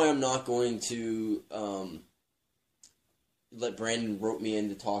That's why I'm not going to let Brandon rope me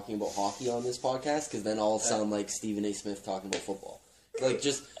into talking about hockey on this podcast, because then I'll sound like Stephen A. Smith talking about football.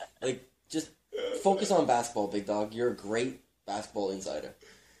 Just focus on basketball, big dog. You're a great basketball insider.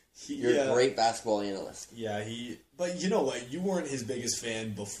 You're a great basketball analyst. Yeah, but you know what? You weren't his biggest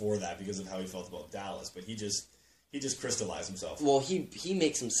fan before that because of how he felt about Dallas, but he just crystallized himself. Well, he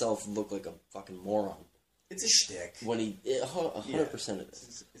makes himself look like a fucking moron. It's a shtick. When 100% of it.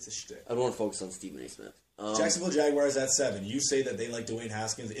 It's a shtick. I don't want to focus on Stephen A. Smith. Jacksonville Jaguars at 7. You say that they like Dwayne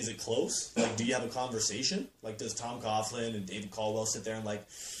Haskins. Is it close? Like, do you have a conversation? Like, does Tom Coughlin and David Caldwell sit there and like...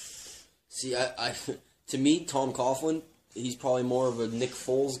 See, I to me, Tom Coughlin, he's probably more of a Nick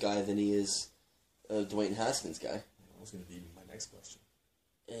Foles guy than he is a Dwayne Haskins guy. That was going to be my next question.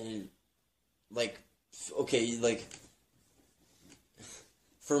 And,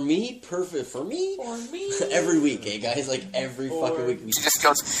 for me, perfect. For me, every week, guys? Like, every fucking week. She just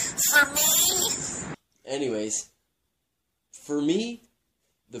goes, for me. Anyways, for me,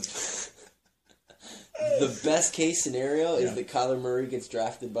 the best case scenario is that Kyler Murray gets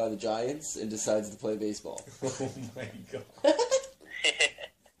drafted by the Giants and decides to play baseball. Oh my god.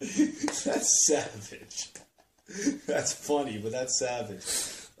 That's savage. That's funny, but that's savage.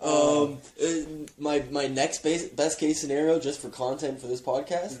 My next best case scenario, just for content for this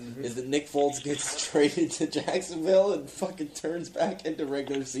podcast, is that Nick Foles gets traded to Jacksonville and fucking turns back into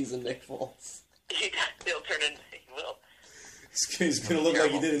regular season Nick Foles. He'll turn into... He will. He's going to look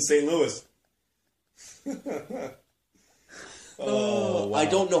like he did in St. Louis. Oh, wow. I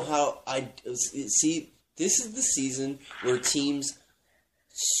don't know how... See, this is the season where teams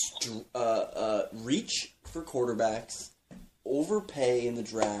reach for quarterbacks, overpay in the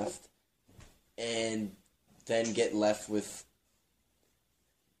draft, and then get left with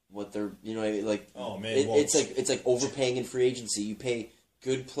what they're... You know, like... Oh, man. It's like overpaying in free agency. You pay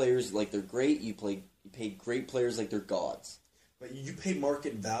good players like they're great. You pay great players like they're gods. But you pay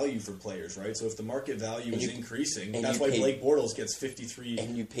market value for players, right? So if the market value is increasing, and that's why Blake Bortles gets $53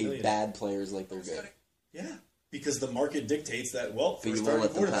 and you pay million. bad players like they're good. Yeah, because the market dictates that. Well, but for you won't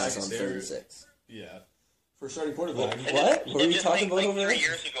let them quarterbacks, pass on 36. Yeah, for starting quarterback. What were we talking about over there? 3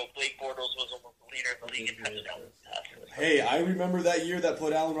 years ago, Blake Bortles was almost the leader of the league in touchdowns. Hey, I remember that year that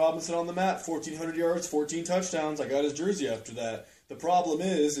put Allen Robinson on the map. 1,400 yards, 14 touchdowns. I got his jersey after that. The problem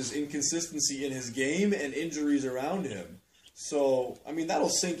is inconsistency in his game and injuries around him. So, I mean, that'll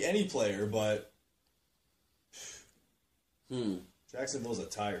sink any player, but Jacksonville's a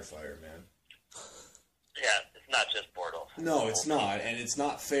tire fire, man. Yeah, it's not just Bortles. No, it's not, and it's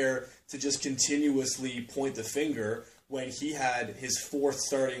not fair to just continuously point the finger when he had his fourth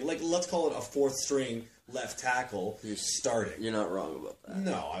starting, like, let's call it a fourth string left tackle starting. You're not wrong about that.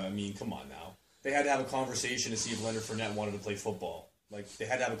 No, I mean, come on now. They had to have a conversation to see if Leonard Fournette wanted to play football. Like, they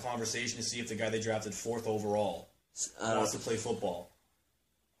had to have a conversation to see if the guy they drafted 4th overall wants to play football.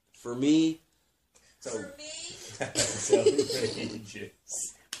 For me... That's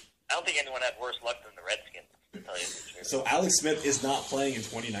outrageous. I don't think anyone had worse luck than the Redskins, to tell you the truth. So Alex Smith is not playing in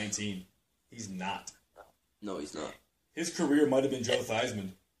 2019. He's not. No, he's not. His career might have been Joe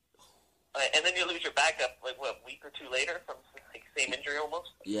Theismann. And then you lose your backup, like, what, a week or two later from, like, same injury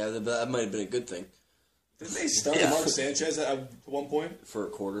almost? Yeah, that might have been a good thing. Didn't they start Mark Sanchez at one point? For a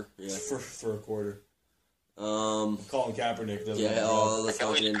quarter, yeah. For a quarter. Colin Kaepernick doesn't let's I not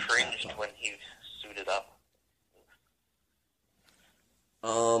always get into cringed when he suited up.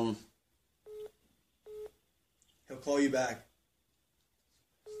 He'll call you back.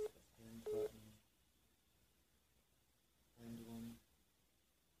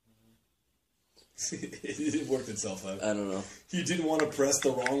 It worked itself out. I don't know. He didn't want to press the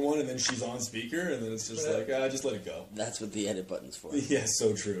wrong one, and then she's on speaker, and then it's just like, just let it go. That's what the edit button's for. Yeah,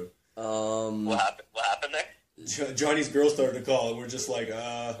 so true. What happened there? Johnny's girl started to call, and we're just like,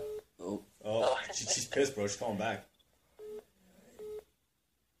 she's pissed, bro. She's calling back.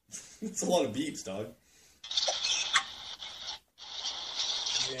 It's a lot of beeps, dog.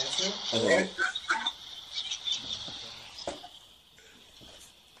 Did you answer?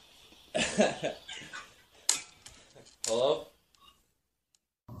 Hello?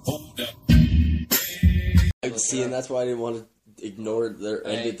 See, and that's why I didn't want to ignore it or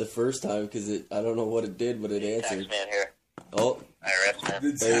end it the first time, because I don't know what it did, but it answered. Man here. Oh. IRS Are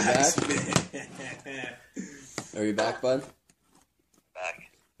you man. back? Are you back, bud?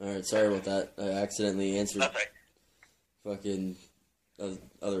 Back. Alright, sorry about that. I accidentally answered fucking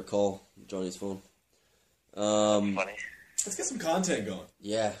other call, Johnny's phone. Funny. Let's get some content going.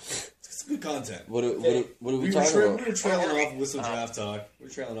 Yeah. Let's get some good content. What are we talking about? We were trailing off with some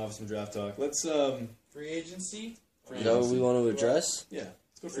draft talk. Let's, Free agency? Is that what we want to address? Yeah.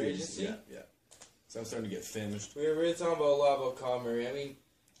 Let's go free agency. Yeah. So I'm starting to get famished. We were talking about a lot about Comrie. I mean,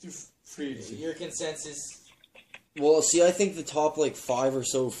 free agency. Your consensus? Well, see, I think the top, 5 or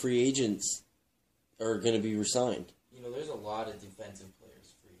so free agents are going to be resigned. You know, there's a lot of defensive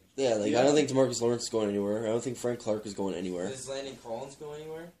players free agents. Yeah, I don't think DeMarcus Lawrence is going anywhere. I don't think Frank Clark is going anywhere. Does Landon Collins go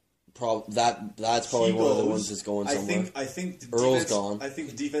anywhere? That's probably one of the ones that's going somewhere. I think the Earl's defense, gone. I think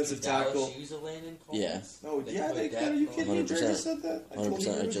the defensive tackle. Use a Landon Collins? Yeah. No, are you kidding me? Jerry just said that.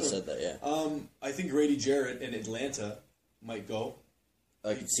 100%. I just said that. Yeah. I think Grady Jarrett in Atlanta might go.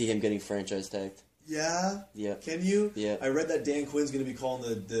 I could see him getting franchise tagged. Yeah. Yeah. Can you? Yeah. I read that Dan Quinn's going to be calling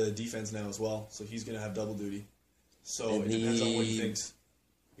the defense now as well, so he's going to have double duty. So it depends on what he thinks.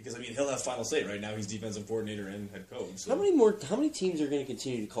 Because, he'll have final say. Right now, he's defensive coordinator and head coach. So. How many teams are going to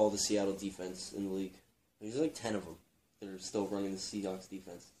continue to call the Seattle defense in the league? There's 10 of them that are still running the Seahawks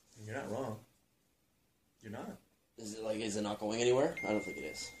defense. You're not wrong. You're not. Is it not going anywhere? I don't think it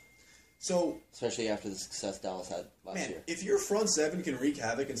is. So, especially after the success Dallas had last year. If your front seven can wreak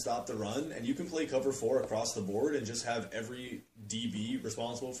havoc and stop the run, and you can play cover 4 across the board and just have every DB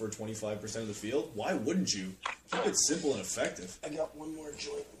responsible for 25% of the field, why wouldn't you? Keep it simple and effective. I got one more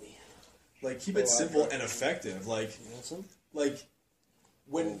joint with me. Keep it simple and effective.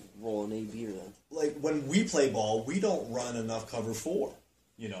 When roll an AB or then. When we play ball, we don't run enough cover 4.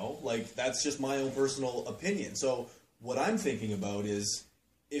 That's just my own personal opinion. So what I'm thinking about is,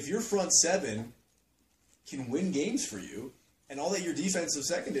 if your front seven can win games for you, and all that your defensive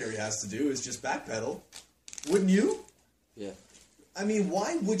secondary has to do is just backpedal, wouldn't you? Yeah.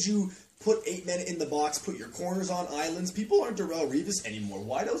 Why would you put 8 men in the box, put your corners on islands? People aren't Darrelle Revis anymore.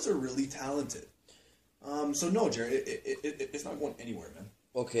 Wideouts are really talented. So no, Jerry, it's not going anywhere, man.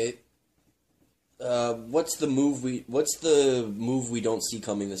 Okay. What's the move we don't see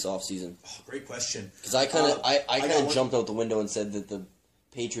coming this offseason? Oh, great question. Because I kind of jumped out the window and said that the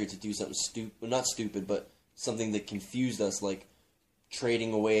Patriots would do something stupid, not stupid, but something that confused us, like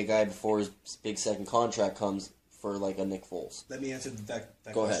trading away a guy before his big second contract comes for a Nick Foles. Let me answer that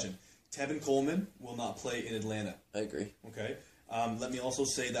Go question. Ahead. Tevin Coleman will not play in Atlanta. I agree. Okay. Let me also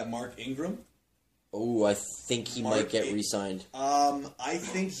say that Mark Ingram. Oh, I think he might get re-signed. I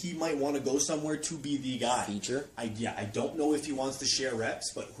think he might want to go somewhere to be the guy. Feature? I don't know if he wants to share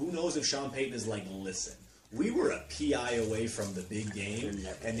reps, but who knows if Sean Payton is listen, we were a PI away from the big game,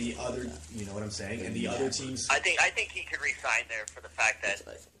 and the other, you know what I'm saying, and the other teams. I think he could resign there for the fact that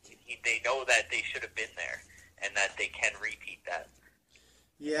they know that they should have been there, and that they can repeat that.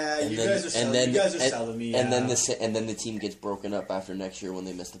 Yeah, you guys are selling me. And then the team gets broken up after next year when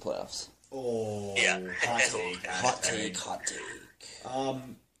they miss the playoffs. Oh, yeah. Hot take.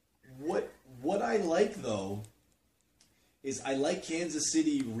 What I like though is I like Kansas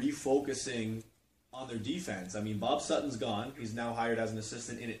City refocusing on their defense. Bob Sutton's gone. He's now hired as an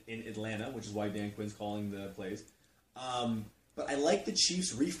assistant in Atlanta, which is why Dan Quinn's calling the plays. But I like the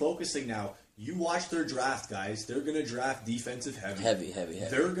Chiefs refocusing now. You watch their draft, guys. They're going to draft defensive heavy. Heavy.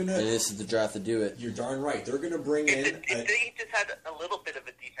 They're going to. This is the draft to do it. You're darn right. They're going to bring in. If they just had a little bit of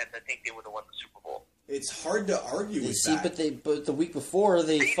a defense, I think they would have won the Super Bowl. It's hard to argue with that. But the week before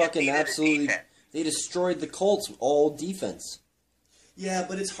they fucking absolutely destroyed the Colts all defense. Yeah,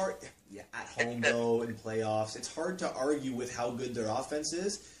 but it's hard. Yeah, at home though in playoffs, it's hard to argue with how good their offense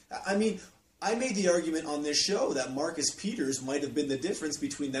is. I made the argument on this show that Marcus Peters might have been the difference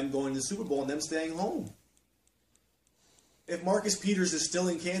between them going to the Super Bowl and them staying home. If Marcus Peters is still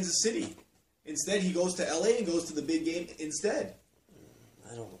in Kansas City, instead he goes to LA and goes to the big game instead.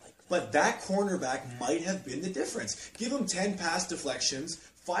 I don't like that. But that cornerback might have been the difference. Give him 10 pass deflections,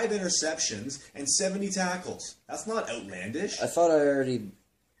 5 interceptions, and 70 tackles. That's not outlandish. I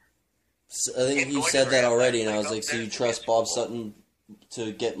think you said that already, and I was like, so you trust Bob Sutton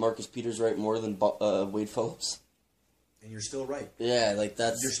to get Marcus Peters right more than Wade Phillips. And you're still right. Yeah, like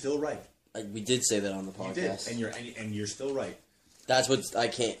that's. You're still right. We did say that on the podcast. You did, and you're still right. That's what I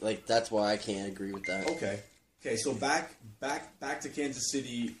can't like. That's why I can't agree with that. Okay. So back to Kansas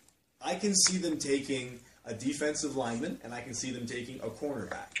City. I can see them taking a defensive lineman, and I can see them taking a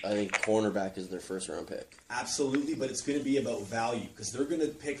cornerback. I think cornerback is their first round pick. Absolutely, but it's going to be about value because they're going to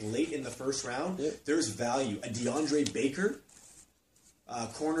pick late in the first round. Yep. There's value. A DeAndre Baker,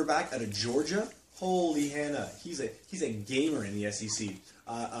 cornerback out of Georgia. Holy Hannah, he's a gamer in the SEC.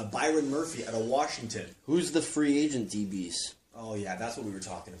 Byron Murphy out of Washington. Who's the free agent DBs? Oh yeah, that's what we were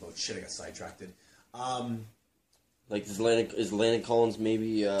talking about. Shit, I got sidetracked. Like is Landon Collins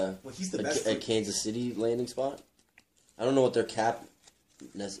maybe he's the best a Kansas City landing spot? I don't know what their cap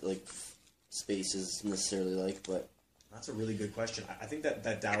space is necessarily like, but that's a really good question. I think that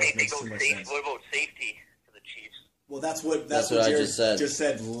Dallas makes too much sense. What about safety for the Chiefs? Well, that's what Jared I just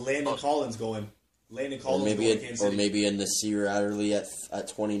said. Landon Collins going. Landon Collins or maybe a Nasir Adderley at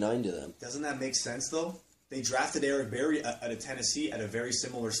 29 to them. Doesn't that make sense though? They drafted Eric Berry out of Tennessee at a very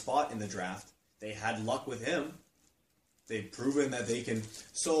similar spot in the draft. They had luck with him. They've proven that they can.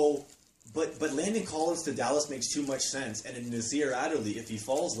 So, but Landon Collins to Dallas makes too much sense, and in Nasir Adderley, if he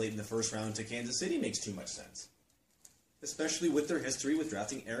falls late in the first round to Kansas City, makes too much sense, especially with their history with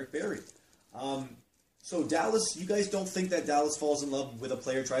drafting Eric Berry. So Dallas, you guys don't think that Dallas falls in love with a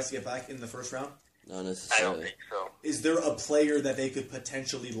player tries to get back in the first round? Not necessarily. I don't think so. Is there a player that they could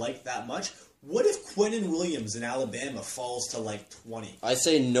potentially like that much? What if Quinnen Williams in Alabama falls to like 20? I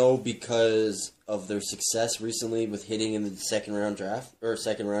say no because of their success recently with hitting in the second round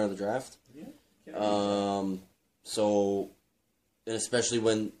of the draft. Yeah. So, and especially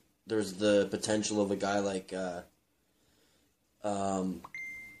when there's the potential of a guy like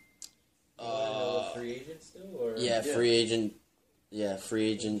free agent still? Or? Free agent. Yeah, free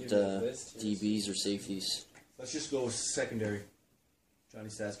agent DBs or safeties. Let's just go secondary. Johnny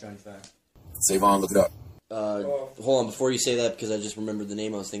Stats, Johnny Facts. Savon, look it up. Hold on, before you say that, because I just remembered the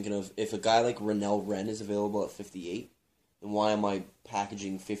name I was thinking of. If a guy like Rennell Wren is available at 58, then why am I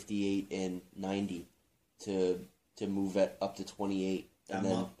packaging 58 and 90 to move it up to 28?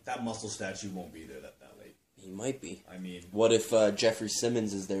 That muscle statue won't be there that late. He might be. I mean, what if Jeffrey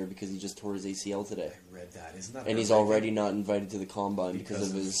Simmons is there because he just tore his ACL today? I read that. Isn't that? And he's already not invited to the combine because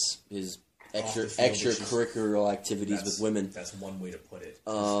of his extracurricular activities with women. That's one way to put it.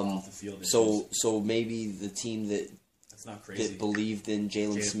 Off the field so maybe the team that's not crazy. That believed in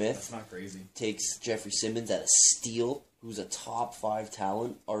Jalen Smith that's not crazy. Takes Jeffrey Simmons at a steal, who's a top 5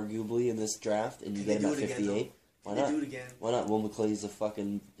 talent, arguably, in this draft, and you get him at 58. Why not? Do it again? Why not? Will McClay's a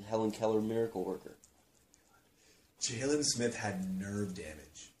fucking Helen Keller miracle worker. Jalen Smith had nerve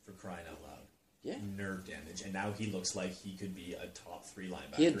damage, for crying out loud. Yeah. Nerve damage, and now he looks like he could be a top 3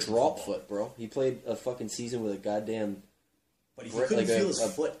 linebacker. He had drop foot, bro. He played a fucking season with a goddamn... But he couldn't feel his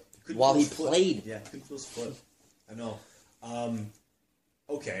foot. While he played. Yeah, couldn't feel his foot. I know.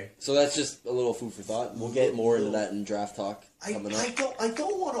 Okay. So that's just a little food for thought. We'll get more into that in draft talk coming up. I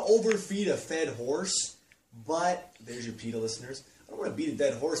don't want to overfeed a fed horse, but there's your PETA listeners. I don't want to beat a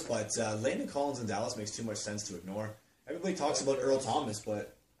dead horse, but Landon Collins in Dallas makes too much sense to ignore. Everybody talks about Earl Thomas,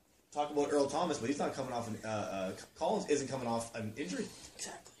 but he's not coming off Collins isn't coming off an injury.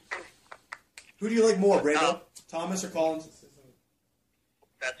 Exactly. Who do you like more, Brando? Thomas or Collins?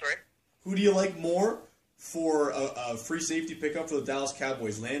 That's right. Who do you like more for a free safety pickup for the Dallas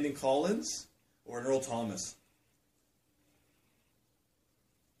Cowboys? Landon Collins or an Earl Thomas?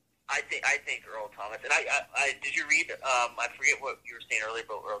 I think Earl Thomas. And I did you read? I forget what you were saying earlier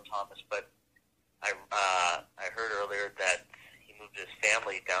about Earl Thomas, but I heard earlier that he moved his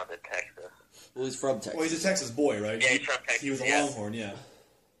family down to Texas. Well, he's from Texas. Well, he's a Texas boy, right? Yeah, he's from Texas. He was a Longhorn, yeah.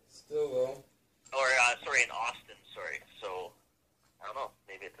 Still though. Or in Austin. Sorry. So I don't know.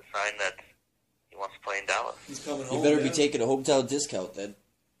 Maybe it's a sign that he wants to play in Dallas. He's coming home. You better be taking a hometown discount then.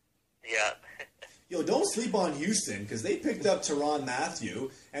 Yeah. Yo, don't sleep on Houston, because they picked up Tyrann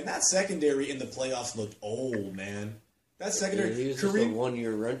Mathieu, and that secondary in the playoffs looked old, man. That secondary... He was just a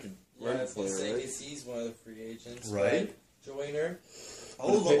 1-year rented player, right? He's one of the free agents, right? Joyner.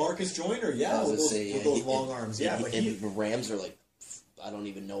 Oh, LaMarcus Joyner, yeah, with those long arms. Yeah, but the Rams are like, I don't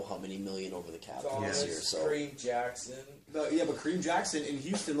even know how many million over the cap this year. So Kareem Jackson. But Kareem Jackson in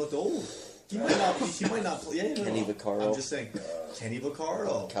Houston looked old. He might not play. Yeah, Kenny Vaccaro. I'm just saying. Kenny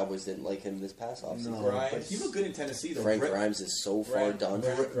Vaccaro. Cowboys didn't like him this past offseason. No, but he looked good in Tennessee, though. Frank Grimes is so far done.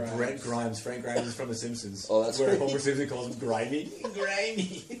 Brent Grimes. Frank Grimes is from The Simpsons. Oh, that's where right. Homer Simpson calls him Grimy.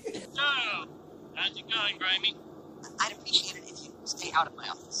 Grimy. So, how's it going, Grimy? I'd appreciate it if you stay out of my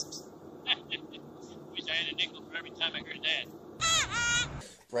office. Wish I had a nickel for every time I heard that.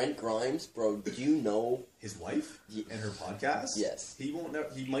 Brent Grimes, bro, do you know his wife and her podcast? Yes. He won't.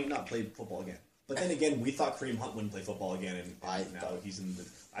 He might not play football again. But then again, we thought Kareem Hunt wouldn't play football again, and now he's in the.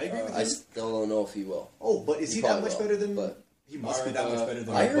 I agree with you. I still don't know if he will. Oh, but is he that much better than? But he must be that much better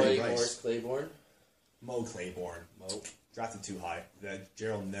than. I heard Morris Claiborne. Mo Claiborne. Drafted too high.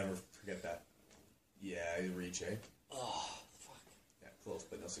 Gerald never forget that. Yeah, reach, eh? Oh, fuck. Yeah, close,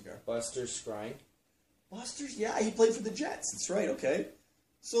 but no cigar. Buster Skrine. Buster's, yeah, he played for the Jets. That's right, okay.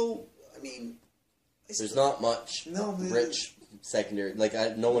 So, I mean... There's not much rich secondary. Like,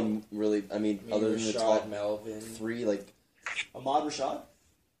 no one really... I mean other than the top Melvin. 3, like... Ahmad Rashad?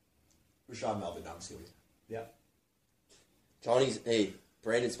 Rashad Melvin, no, I'm just kidding. Yeah. Johnny's... Hey,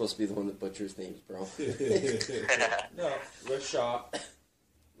 Brandon's supposed to be the one that butchers names, bro. No, Rashawn.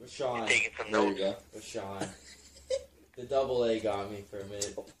 Taking some There you notes. go. Rashawn. The double A got me for a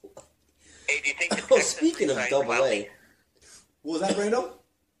minute. Hey, do you think the Oh, Texans speaking of re-sign double Clowney? A... What was that, Brando?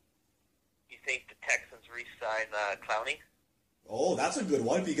 You think the Texans re-sign Clowney? Oh, that's a good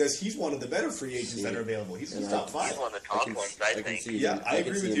one, because he's one of the better free agents that are available. He's in the top 5. He's one of the top ones, I think. Yeah, I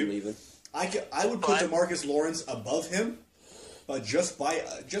agree with you. I would put DeMarcus Lawrence above him, but just by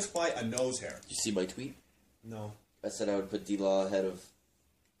a nose hair. Did you see my tweet? No. I said I would put D-Law ahead of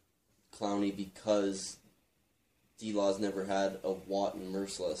Clowney because D-Law's never had a Watt and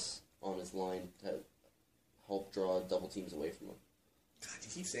Merciless on his line to help draw double teams away from him. God, you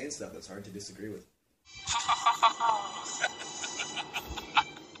keep saying stuff that's hard to disagree with.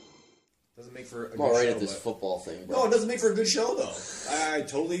 Doesn't make for a good I'm alright show, at this but- football thing, bro. No, it doesn't make for a good show, though. I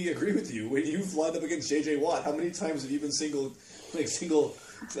totally agree with you. When you've lined up against J.J. Watt, how many times have you been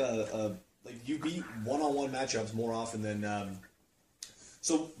you beat one-on-one matchups more often than...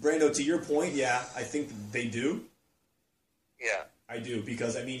 So, Brando, to your point, yeah, I think they do. Yeah. I do,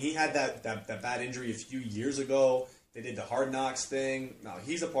 because, I mean, he had that bad injury a few years ago. They did the Hard Knocks thing. Now,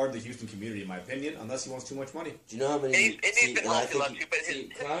 he's a part of the Houston community, in my opinion, unless he wants too much money. Do you know how many... And he's been healthy a lot too, but his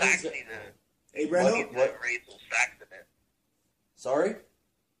sack season... Hey, Brando? He's raised some sacks a bit. Sorry?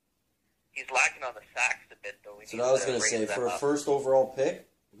 He's lacking on the sacks a bit, though. So I was going to say, for a first overall pick,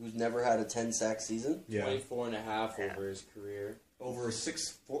 who's never had a 10-sack season... 24 and a half over his career. Over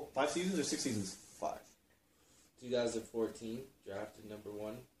 5 seasons or 6 seasons? 5. 2014, drafted number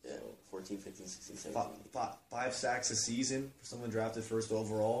 1. Yeah, 14, 15, 16, 17. 5 sacks a season for someone drafted first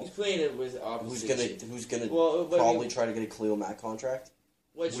overall. He's playing it with opposite. Who's gonna probably try to get a Khalil Mack contract?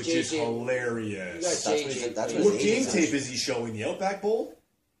 Which is hilarious. That's what game tape is he showing? The Outback Bowl?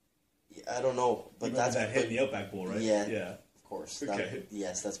 Yeah, I don't know, but that's that hit in the Outback Bowl, right? Yeah, yeah. Of course. Okay.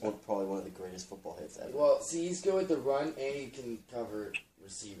 That's probably one of the greatest football hits ever. Well, see, he's good with the run, and he can cover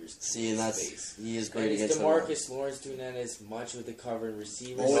receivers. See, and he is great and against DeMarcus Lawrence doing that as much with the covering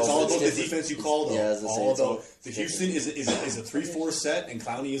receivers. Oh, it's all about the defense you call, though. Yeah, as I say, the Houston is a 3-4 set, and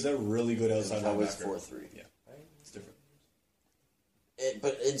Clowney is a really good outside linebacker. 4-3. Yeah, it's different.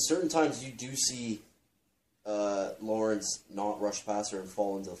 But in certain times, you do see Lawrence not rush passer and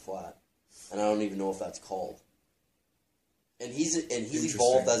fall into the flat, and I don't even know if that's called. And he's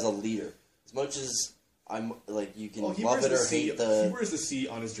evolved as a leader. As much as I'm like, you can love it or hate the. He wears the C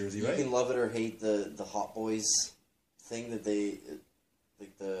on his jersey, right? You can love it or hate the Hot Boys thing that they,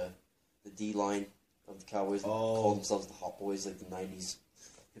 like the D line of the Cowboys call themselves the Hot Boys, like the '90s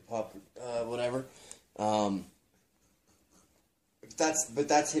hip hop, whatever.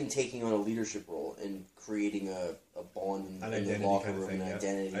 That's him taking on a leadership role and creating a bond in the locker room, an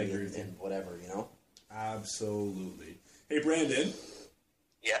identity, and whatever, you know. Absolutely. Hey, Brandon.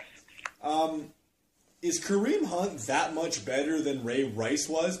 Yes. Is Kareem Hunt that much better than Ray Rice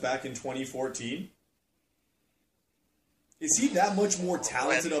was back in 2014? Is he that much more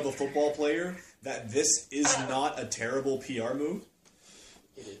talented of a football player that this is not a terrible PR move?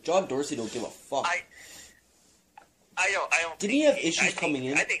 John Dorsey don't give a fuck. I don't. Did he have issues coming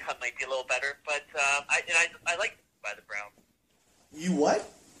in? I think Hunt might be a little better, but I like him by the Browns. You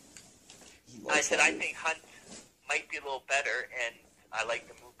what? I said I think Hunt might be a little better, and I like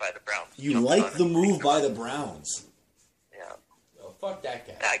the move by the Browns. You like the move by the Browns? Yeah. Oh, fuck that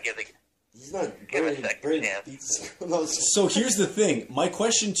guy. He's not. Give a second chance. So here's the thing. My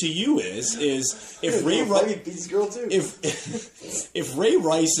question to you is if Ray beats girl too. If Ray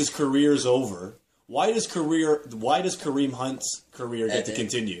Rice's career is over, why does Kareem Hunt's career get to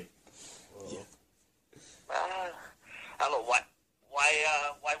continue? I don't know why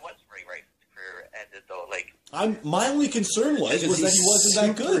was Ray Rice's career ended though? Like My only concern was that he wasn't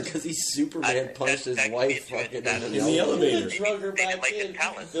that good because he's Superman punched his wife fucking in the elevator. They didn't like his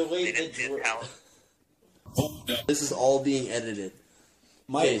talent. They didn't see his talent. This is all being edited.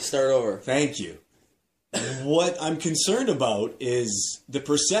 Mike, start over. Thank you. What I'm concerned about is the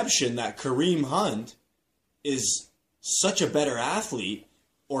perception that Kareem Hunt is such a better athlete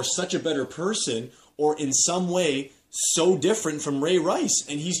or such a better person or in some way so different from Ray Rice,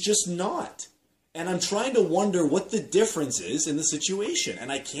 and he's just not. And I'm trying to wonder what the difference is in the situation,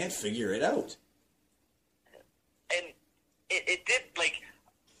 and I can't figure it out. And it did, like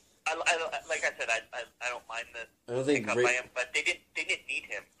I said, I don't mind the I don't think pick up Ray- by him, but they didn't need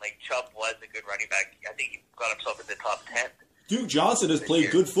him. Like, Chubb was a good running back. I think he got himself in the top 10. Duke Johnson has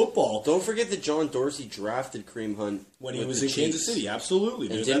played good football. Don't forget that John Dorsey drafted Kareem Hunt When he with was the in Kansas Chiefs. City, absolutely.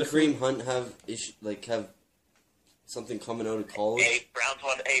 And dude. didn't That- Kareem Hunt have something coming out of college? Hey, Browns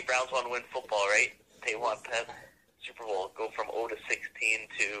want to win football, right? They want that Super Bowl. Go from 0 to 16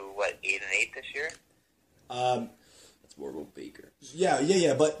 to, 8-8 this year? That's more about Baker.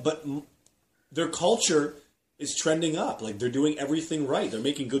 Yeah, but their culture is trending up. Like, they're doing everything right. They're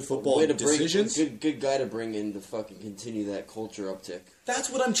making good football Way to decisions. Good guy to bring in to fucking continue that culture uptick. That's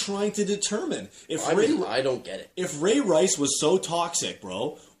what I'm trying to determine. I don't get it. If Ray Rice was so toxic,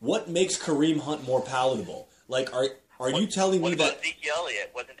 bro, what makes Kareem Hunt more palatable? Like, are you telling me that Zeke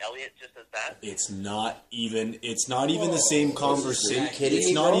Elliott? Wasn't Elliott just as bad? it's not even the same conversation? Are you kidding It's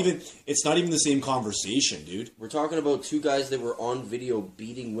me, not bro? even the same conversation, dude. We're talking about two guys that were on video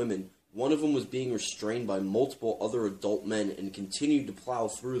beating women. One of them was being restrained by multiple other adult men and continued to plow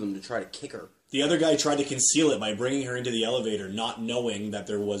through them to try to kick her. The other guy tried to conceal it by bringing her into the elevator, not knowing that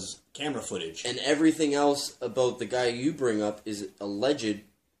there was camera footage. And everything else about the guy you bring up is alleged,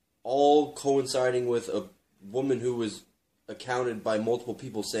 all coinciding with a woman who was accounted by multiple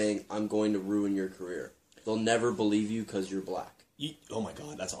people saying, "I'm going to ruin your career. They'll never believe you because you're black." Oh my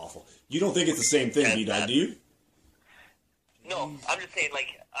god, that's awful. You don't think it's the same thing, B-Dog, do you? No, I'm just saying,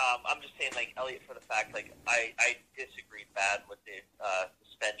 Elliott, for the fact, I disagreed bad with the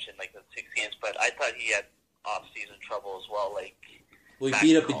suspension, the 6 games, but I thought he had off-season trouble as well. Well, he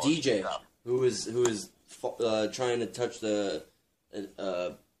beat up a DJ who was trying to touch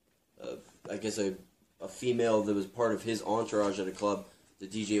I guess a female that was part of his entourage at a club. The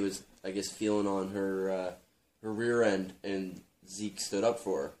DJ was, I guess, feeling on her rear end, and Zeke stood up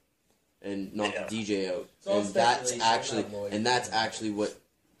for her and knocked the DJ out. And that's actually what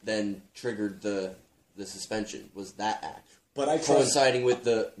then triggered the suspension, was that act. But I coinciding with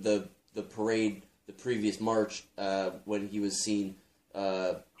the parade, the previous March, when he was seen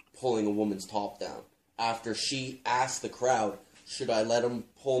pulling a woman's top down after she asked the crowd, "Should I let him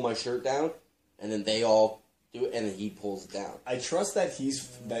pull my shirt down?" And then they all do it, and then he pulls it down. I trust that he's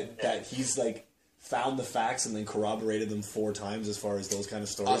found the facts and then corroborated them 4 times as far as those kind of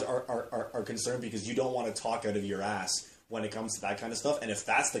stories are concerned, because you don't want to talk out of your ass when it comes to that kind of stuff. And if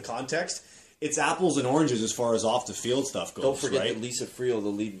that's the context, it's apples and oranges as far as off the field stuff goes. Don't forget right? that Lisa Friel, the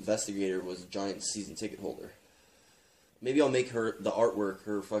lead investigator, was a Giants season ticket holder. Maybe I'll make her the artwork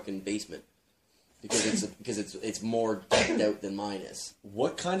her fucking basement, because it's more decked out than mine is.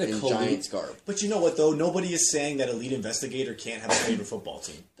 What kind of in Giants garb? But you know what though? Nobody is saying that a lead investigator can't have a favorite football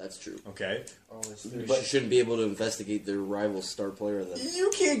team. That's true. Okay, but you shouldn't be able to investigate their rival star player. Then you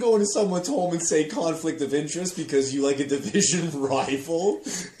can't go into someone's home and say conflict of interest because you like a division rival.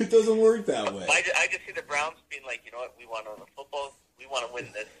 It doesn't work that way. I just see the Browns being like, you know what, we want to win football. We want to win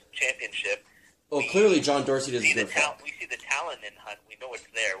this championship. Well, clearly John Dorsey doesn't give a fuck. We see the talent in Hunt. We know it's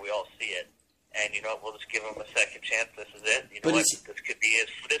there. We all see it. And you know what? We'll just give him a second chance. This is it. You know what? This could be his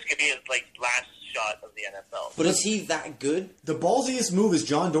last shot of the NFL. But is he that good? The ballsiest move is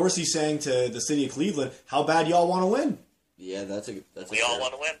John Dorsey saying to the city of Cleveland, "How bad y'all want to win?" Yeah, that's a. We all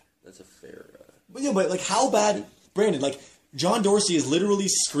want to win. That's a fair. But how bad, Brandon? John Dorsey is literally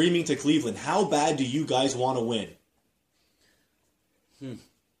screaming to Cleveland, "How bad do you guys want to win?"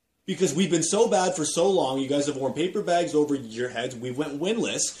 Because we've been so bad for so long, you guys have worn paper bags over your heads. We went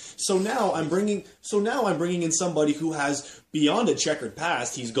winless. So now I'm bringing in somebody who has beyond a checkered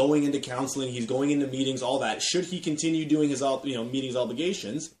past. He's going into counseling. He's going into meetings. All that. Should he continue doing his meetings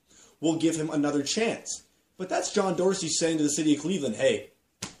obligations, we'll give him another chance. But that's John Dorsey saying to the city of Cleveland, "Hey,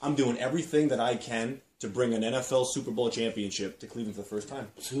 I'm doing everything that I can to bring an NFL Super Bowl championship to Cleveland for the first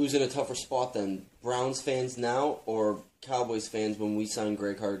time." So who's in a tougher spot then? Browns fans now or Cowboys fans when we signed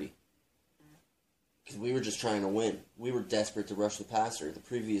Greg Hardy? Because we were just trying to win. We were desperate to rush the passer. The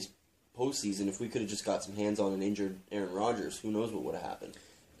previous postseason, if we could have just got some hands on an injured Aaron Rodgers, who knows what would have happened.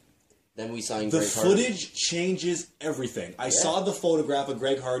 Then we signed Greg Hardy. The footage changes everything. I saw the photograph of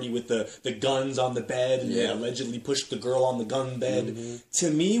Greg Hardy with the guns on the bed and they allegedly pushed the girl on the gun bed. Mm-hmm. To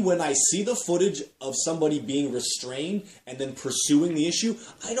me, when I see the footage of somebody being restrained and then pursuing the issue,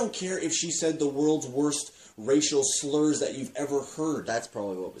 I don't care if she said the world's worst racial slurs that you've ever heard. That's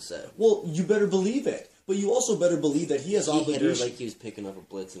probably what was said. Well, you better believe it. but you also better believe that he has He hit her obligation. like he was picking up a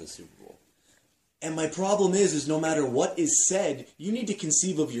blitz in the Super Bowl. And my problem is no matter what is said, you need to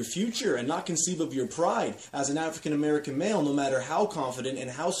conceive of your future and not conceive of your pride as an African American male, no matter how confident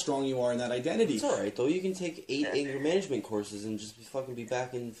and how strong you are in that identity. It's alright though. You can take 8 anger management courses and just be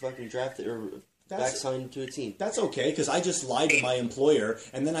back in fucking drafted or back signed to a team. That's okay, because I just lied to my employer,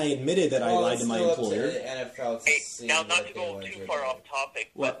 and then I admitted that I lied to my employer. Now, not to go too far off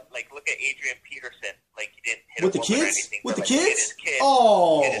topic, but like, look at Adrian Peterson. Like, he didn't hit With a the woman or kids? anything, With but, the like, kids? Hit his kid.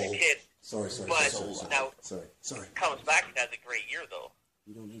 Oh! Hit his kid. Sorry. Now, Sorry. comes back and has a great year though.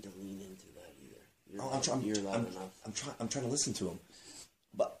 You don't need to lean into that either. I'm trying to listen to him.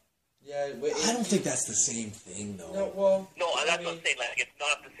 But yeah, I don't think that's the same thing, though. No, that's what I'm saying. Like, it's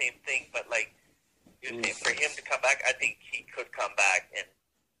not the same thing, but like, you're saying for him to come back, I think he could come back and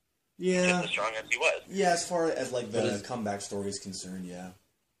just as strong as he was. Yeah, as far as like the comeback story is concerned, yeah.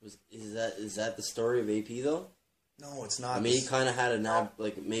 Is that the story of AP though? No, it's not. I mean, he kind of had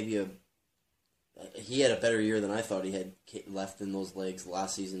he had a better year than I thought he had left in those legs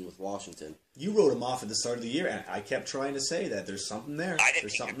last season with Washington. You wrote him off at the start of the year, and I kept trying to say that there's something there.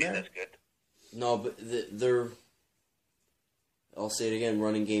 There's something there. Good. No, but they're. I'll say it again.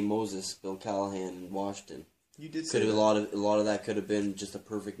 Running game Moses, Bill Callahan in Washington. You did say a that. lot of that could have been just a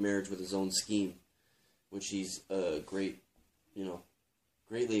perfect marriage with his own scheme, which he's greatly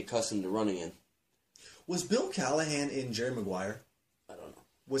accustomed to running in. Was Bill Callahan in Jerry Maguire? I don't know.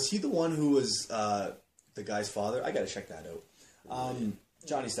 Was he the one who was the guy's father? I got to check that out.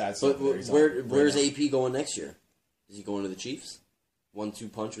 Johnny Stats. But where's AP going next year? Is he going to the Chiefs? 1-2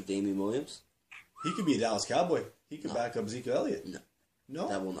 punch with Damian Williams? He could be a Dallas Cowboy. He could back up Zeke Elliott. No,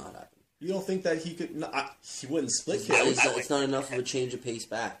 that will not happen. You don't think that he could? No, he wouldn't split. It's not enough of a change of pace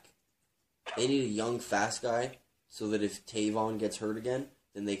back. They need a young, fast guy so that if Tavon gets hurt again,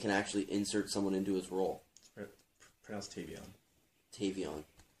 then they can actually insert someone into his role. Pronounced Tavion. Tavion.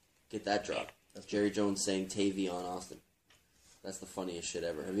 Get that drop. That's Jerry Jones saying Tavion Austin. That's the funniest shit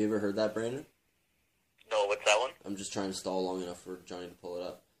ever. Have you ever heard that, Brandon? No, what's that one? I'm just trying to stall long enough for Johnny to pull it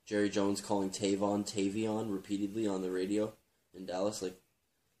up. Jerry Jones calling Tavion repeatedly on the radio in Dallas, like,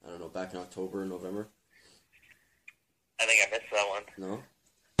 I don't know, back in October or November. I think I missed that one. No?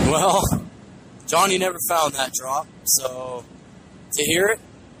 Well, Johnny never found that drop, so to hear it,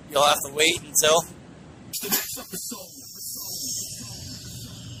 you'll have to wait until the next episode.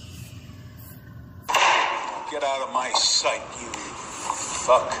 Get out of my sight, you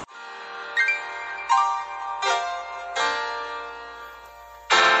fuck.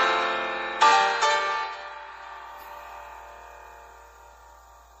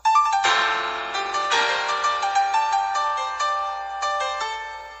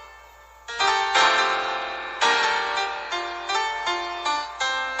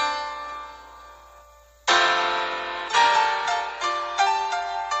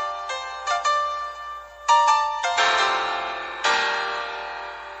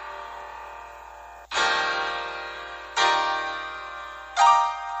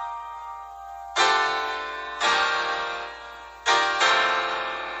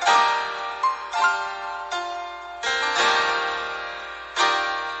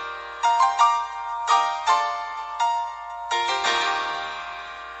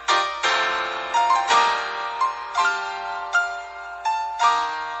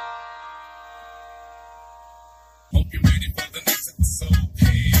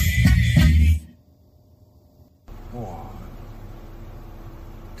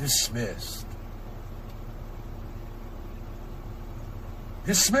 Dismissed.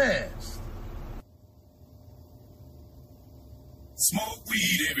 Dismissed. Smoke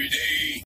weed every day.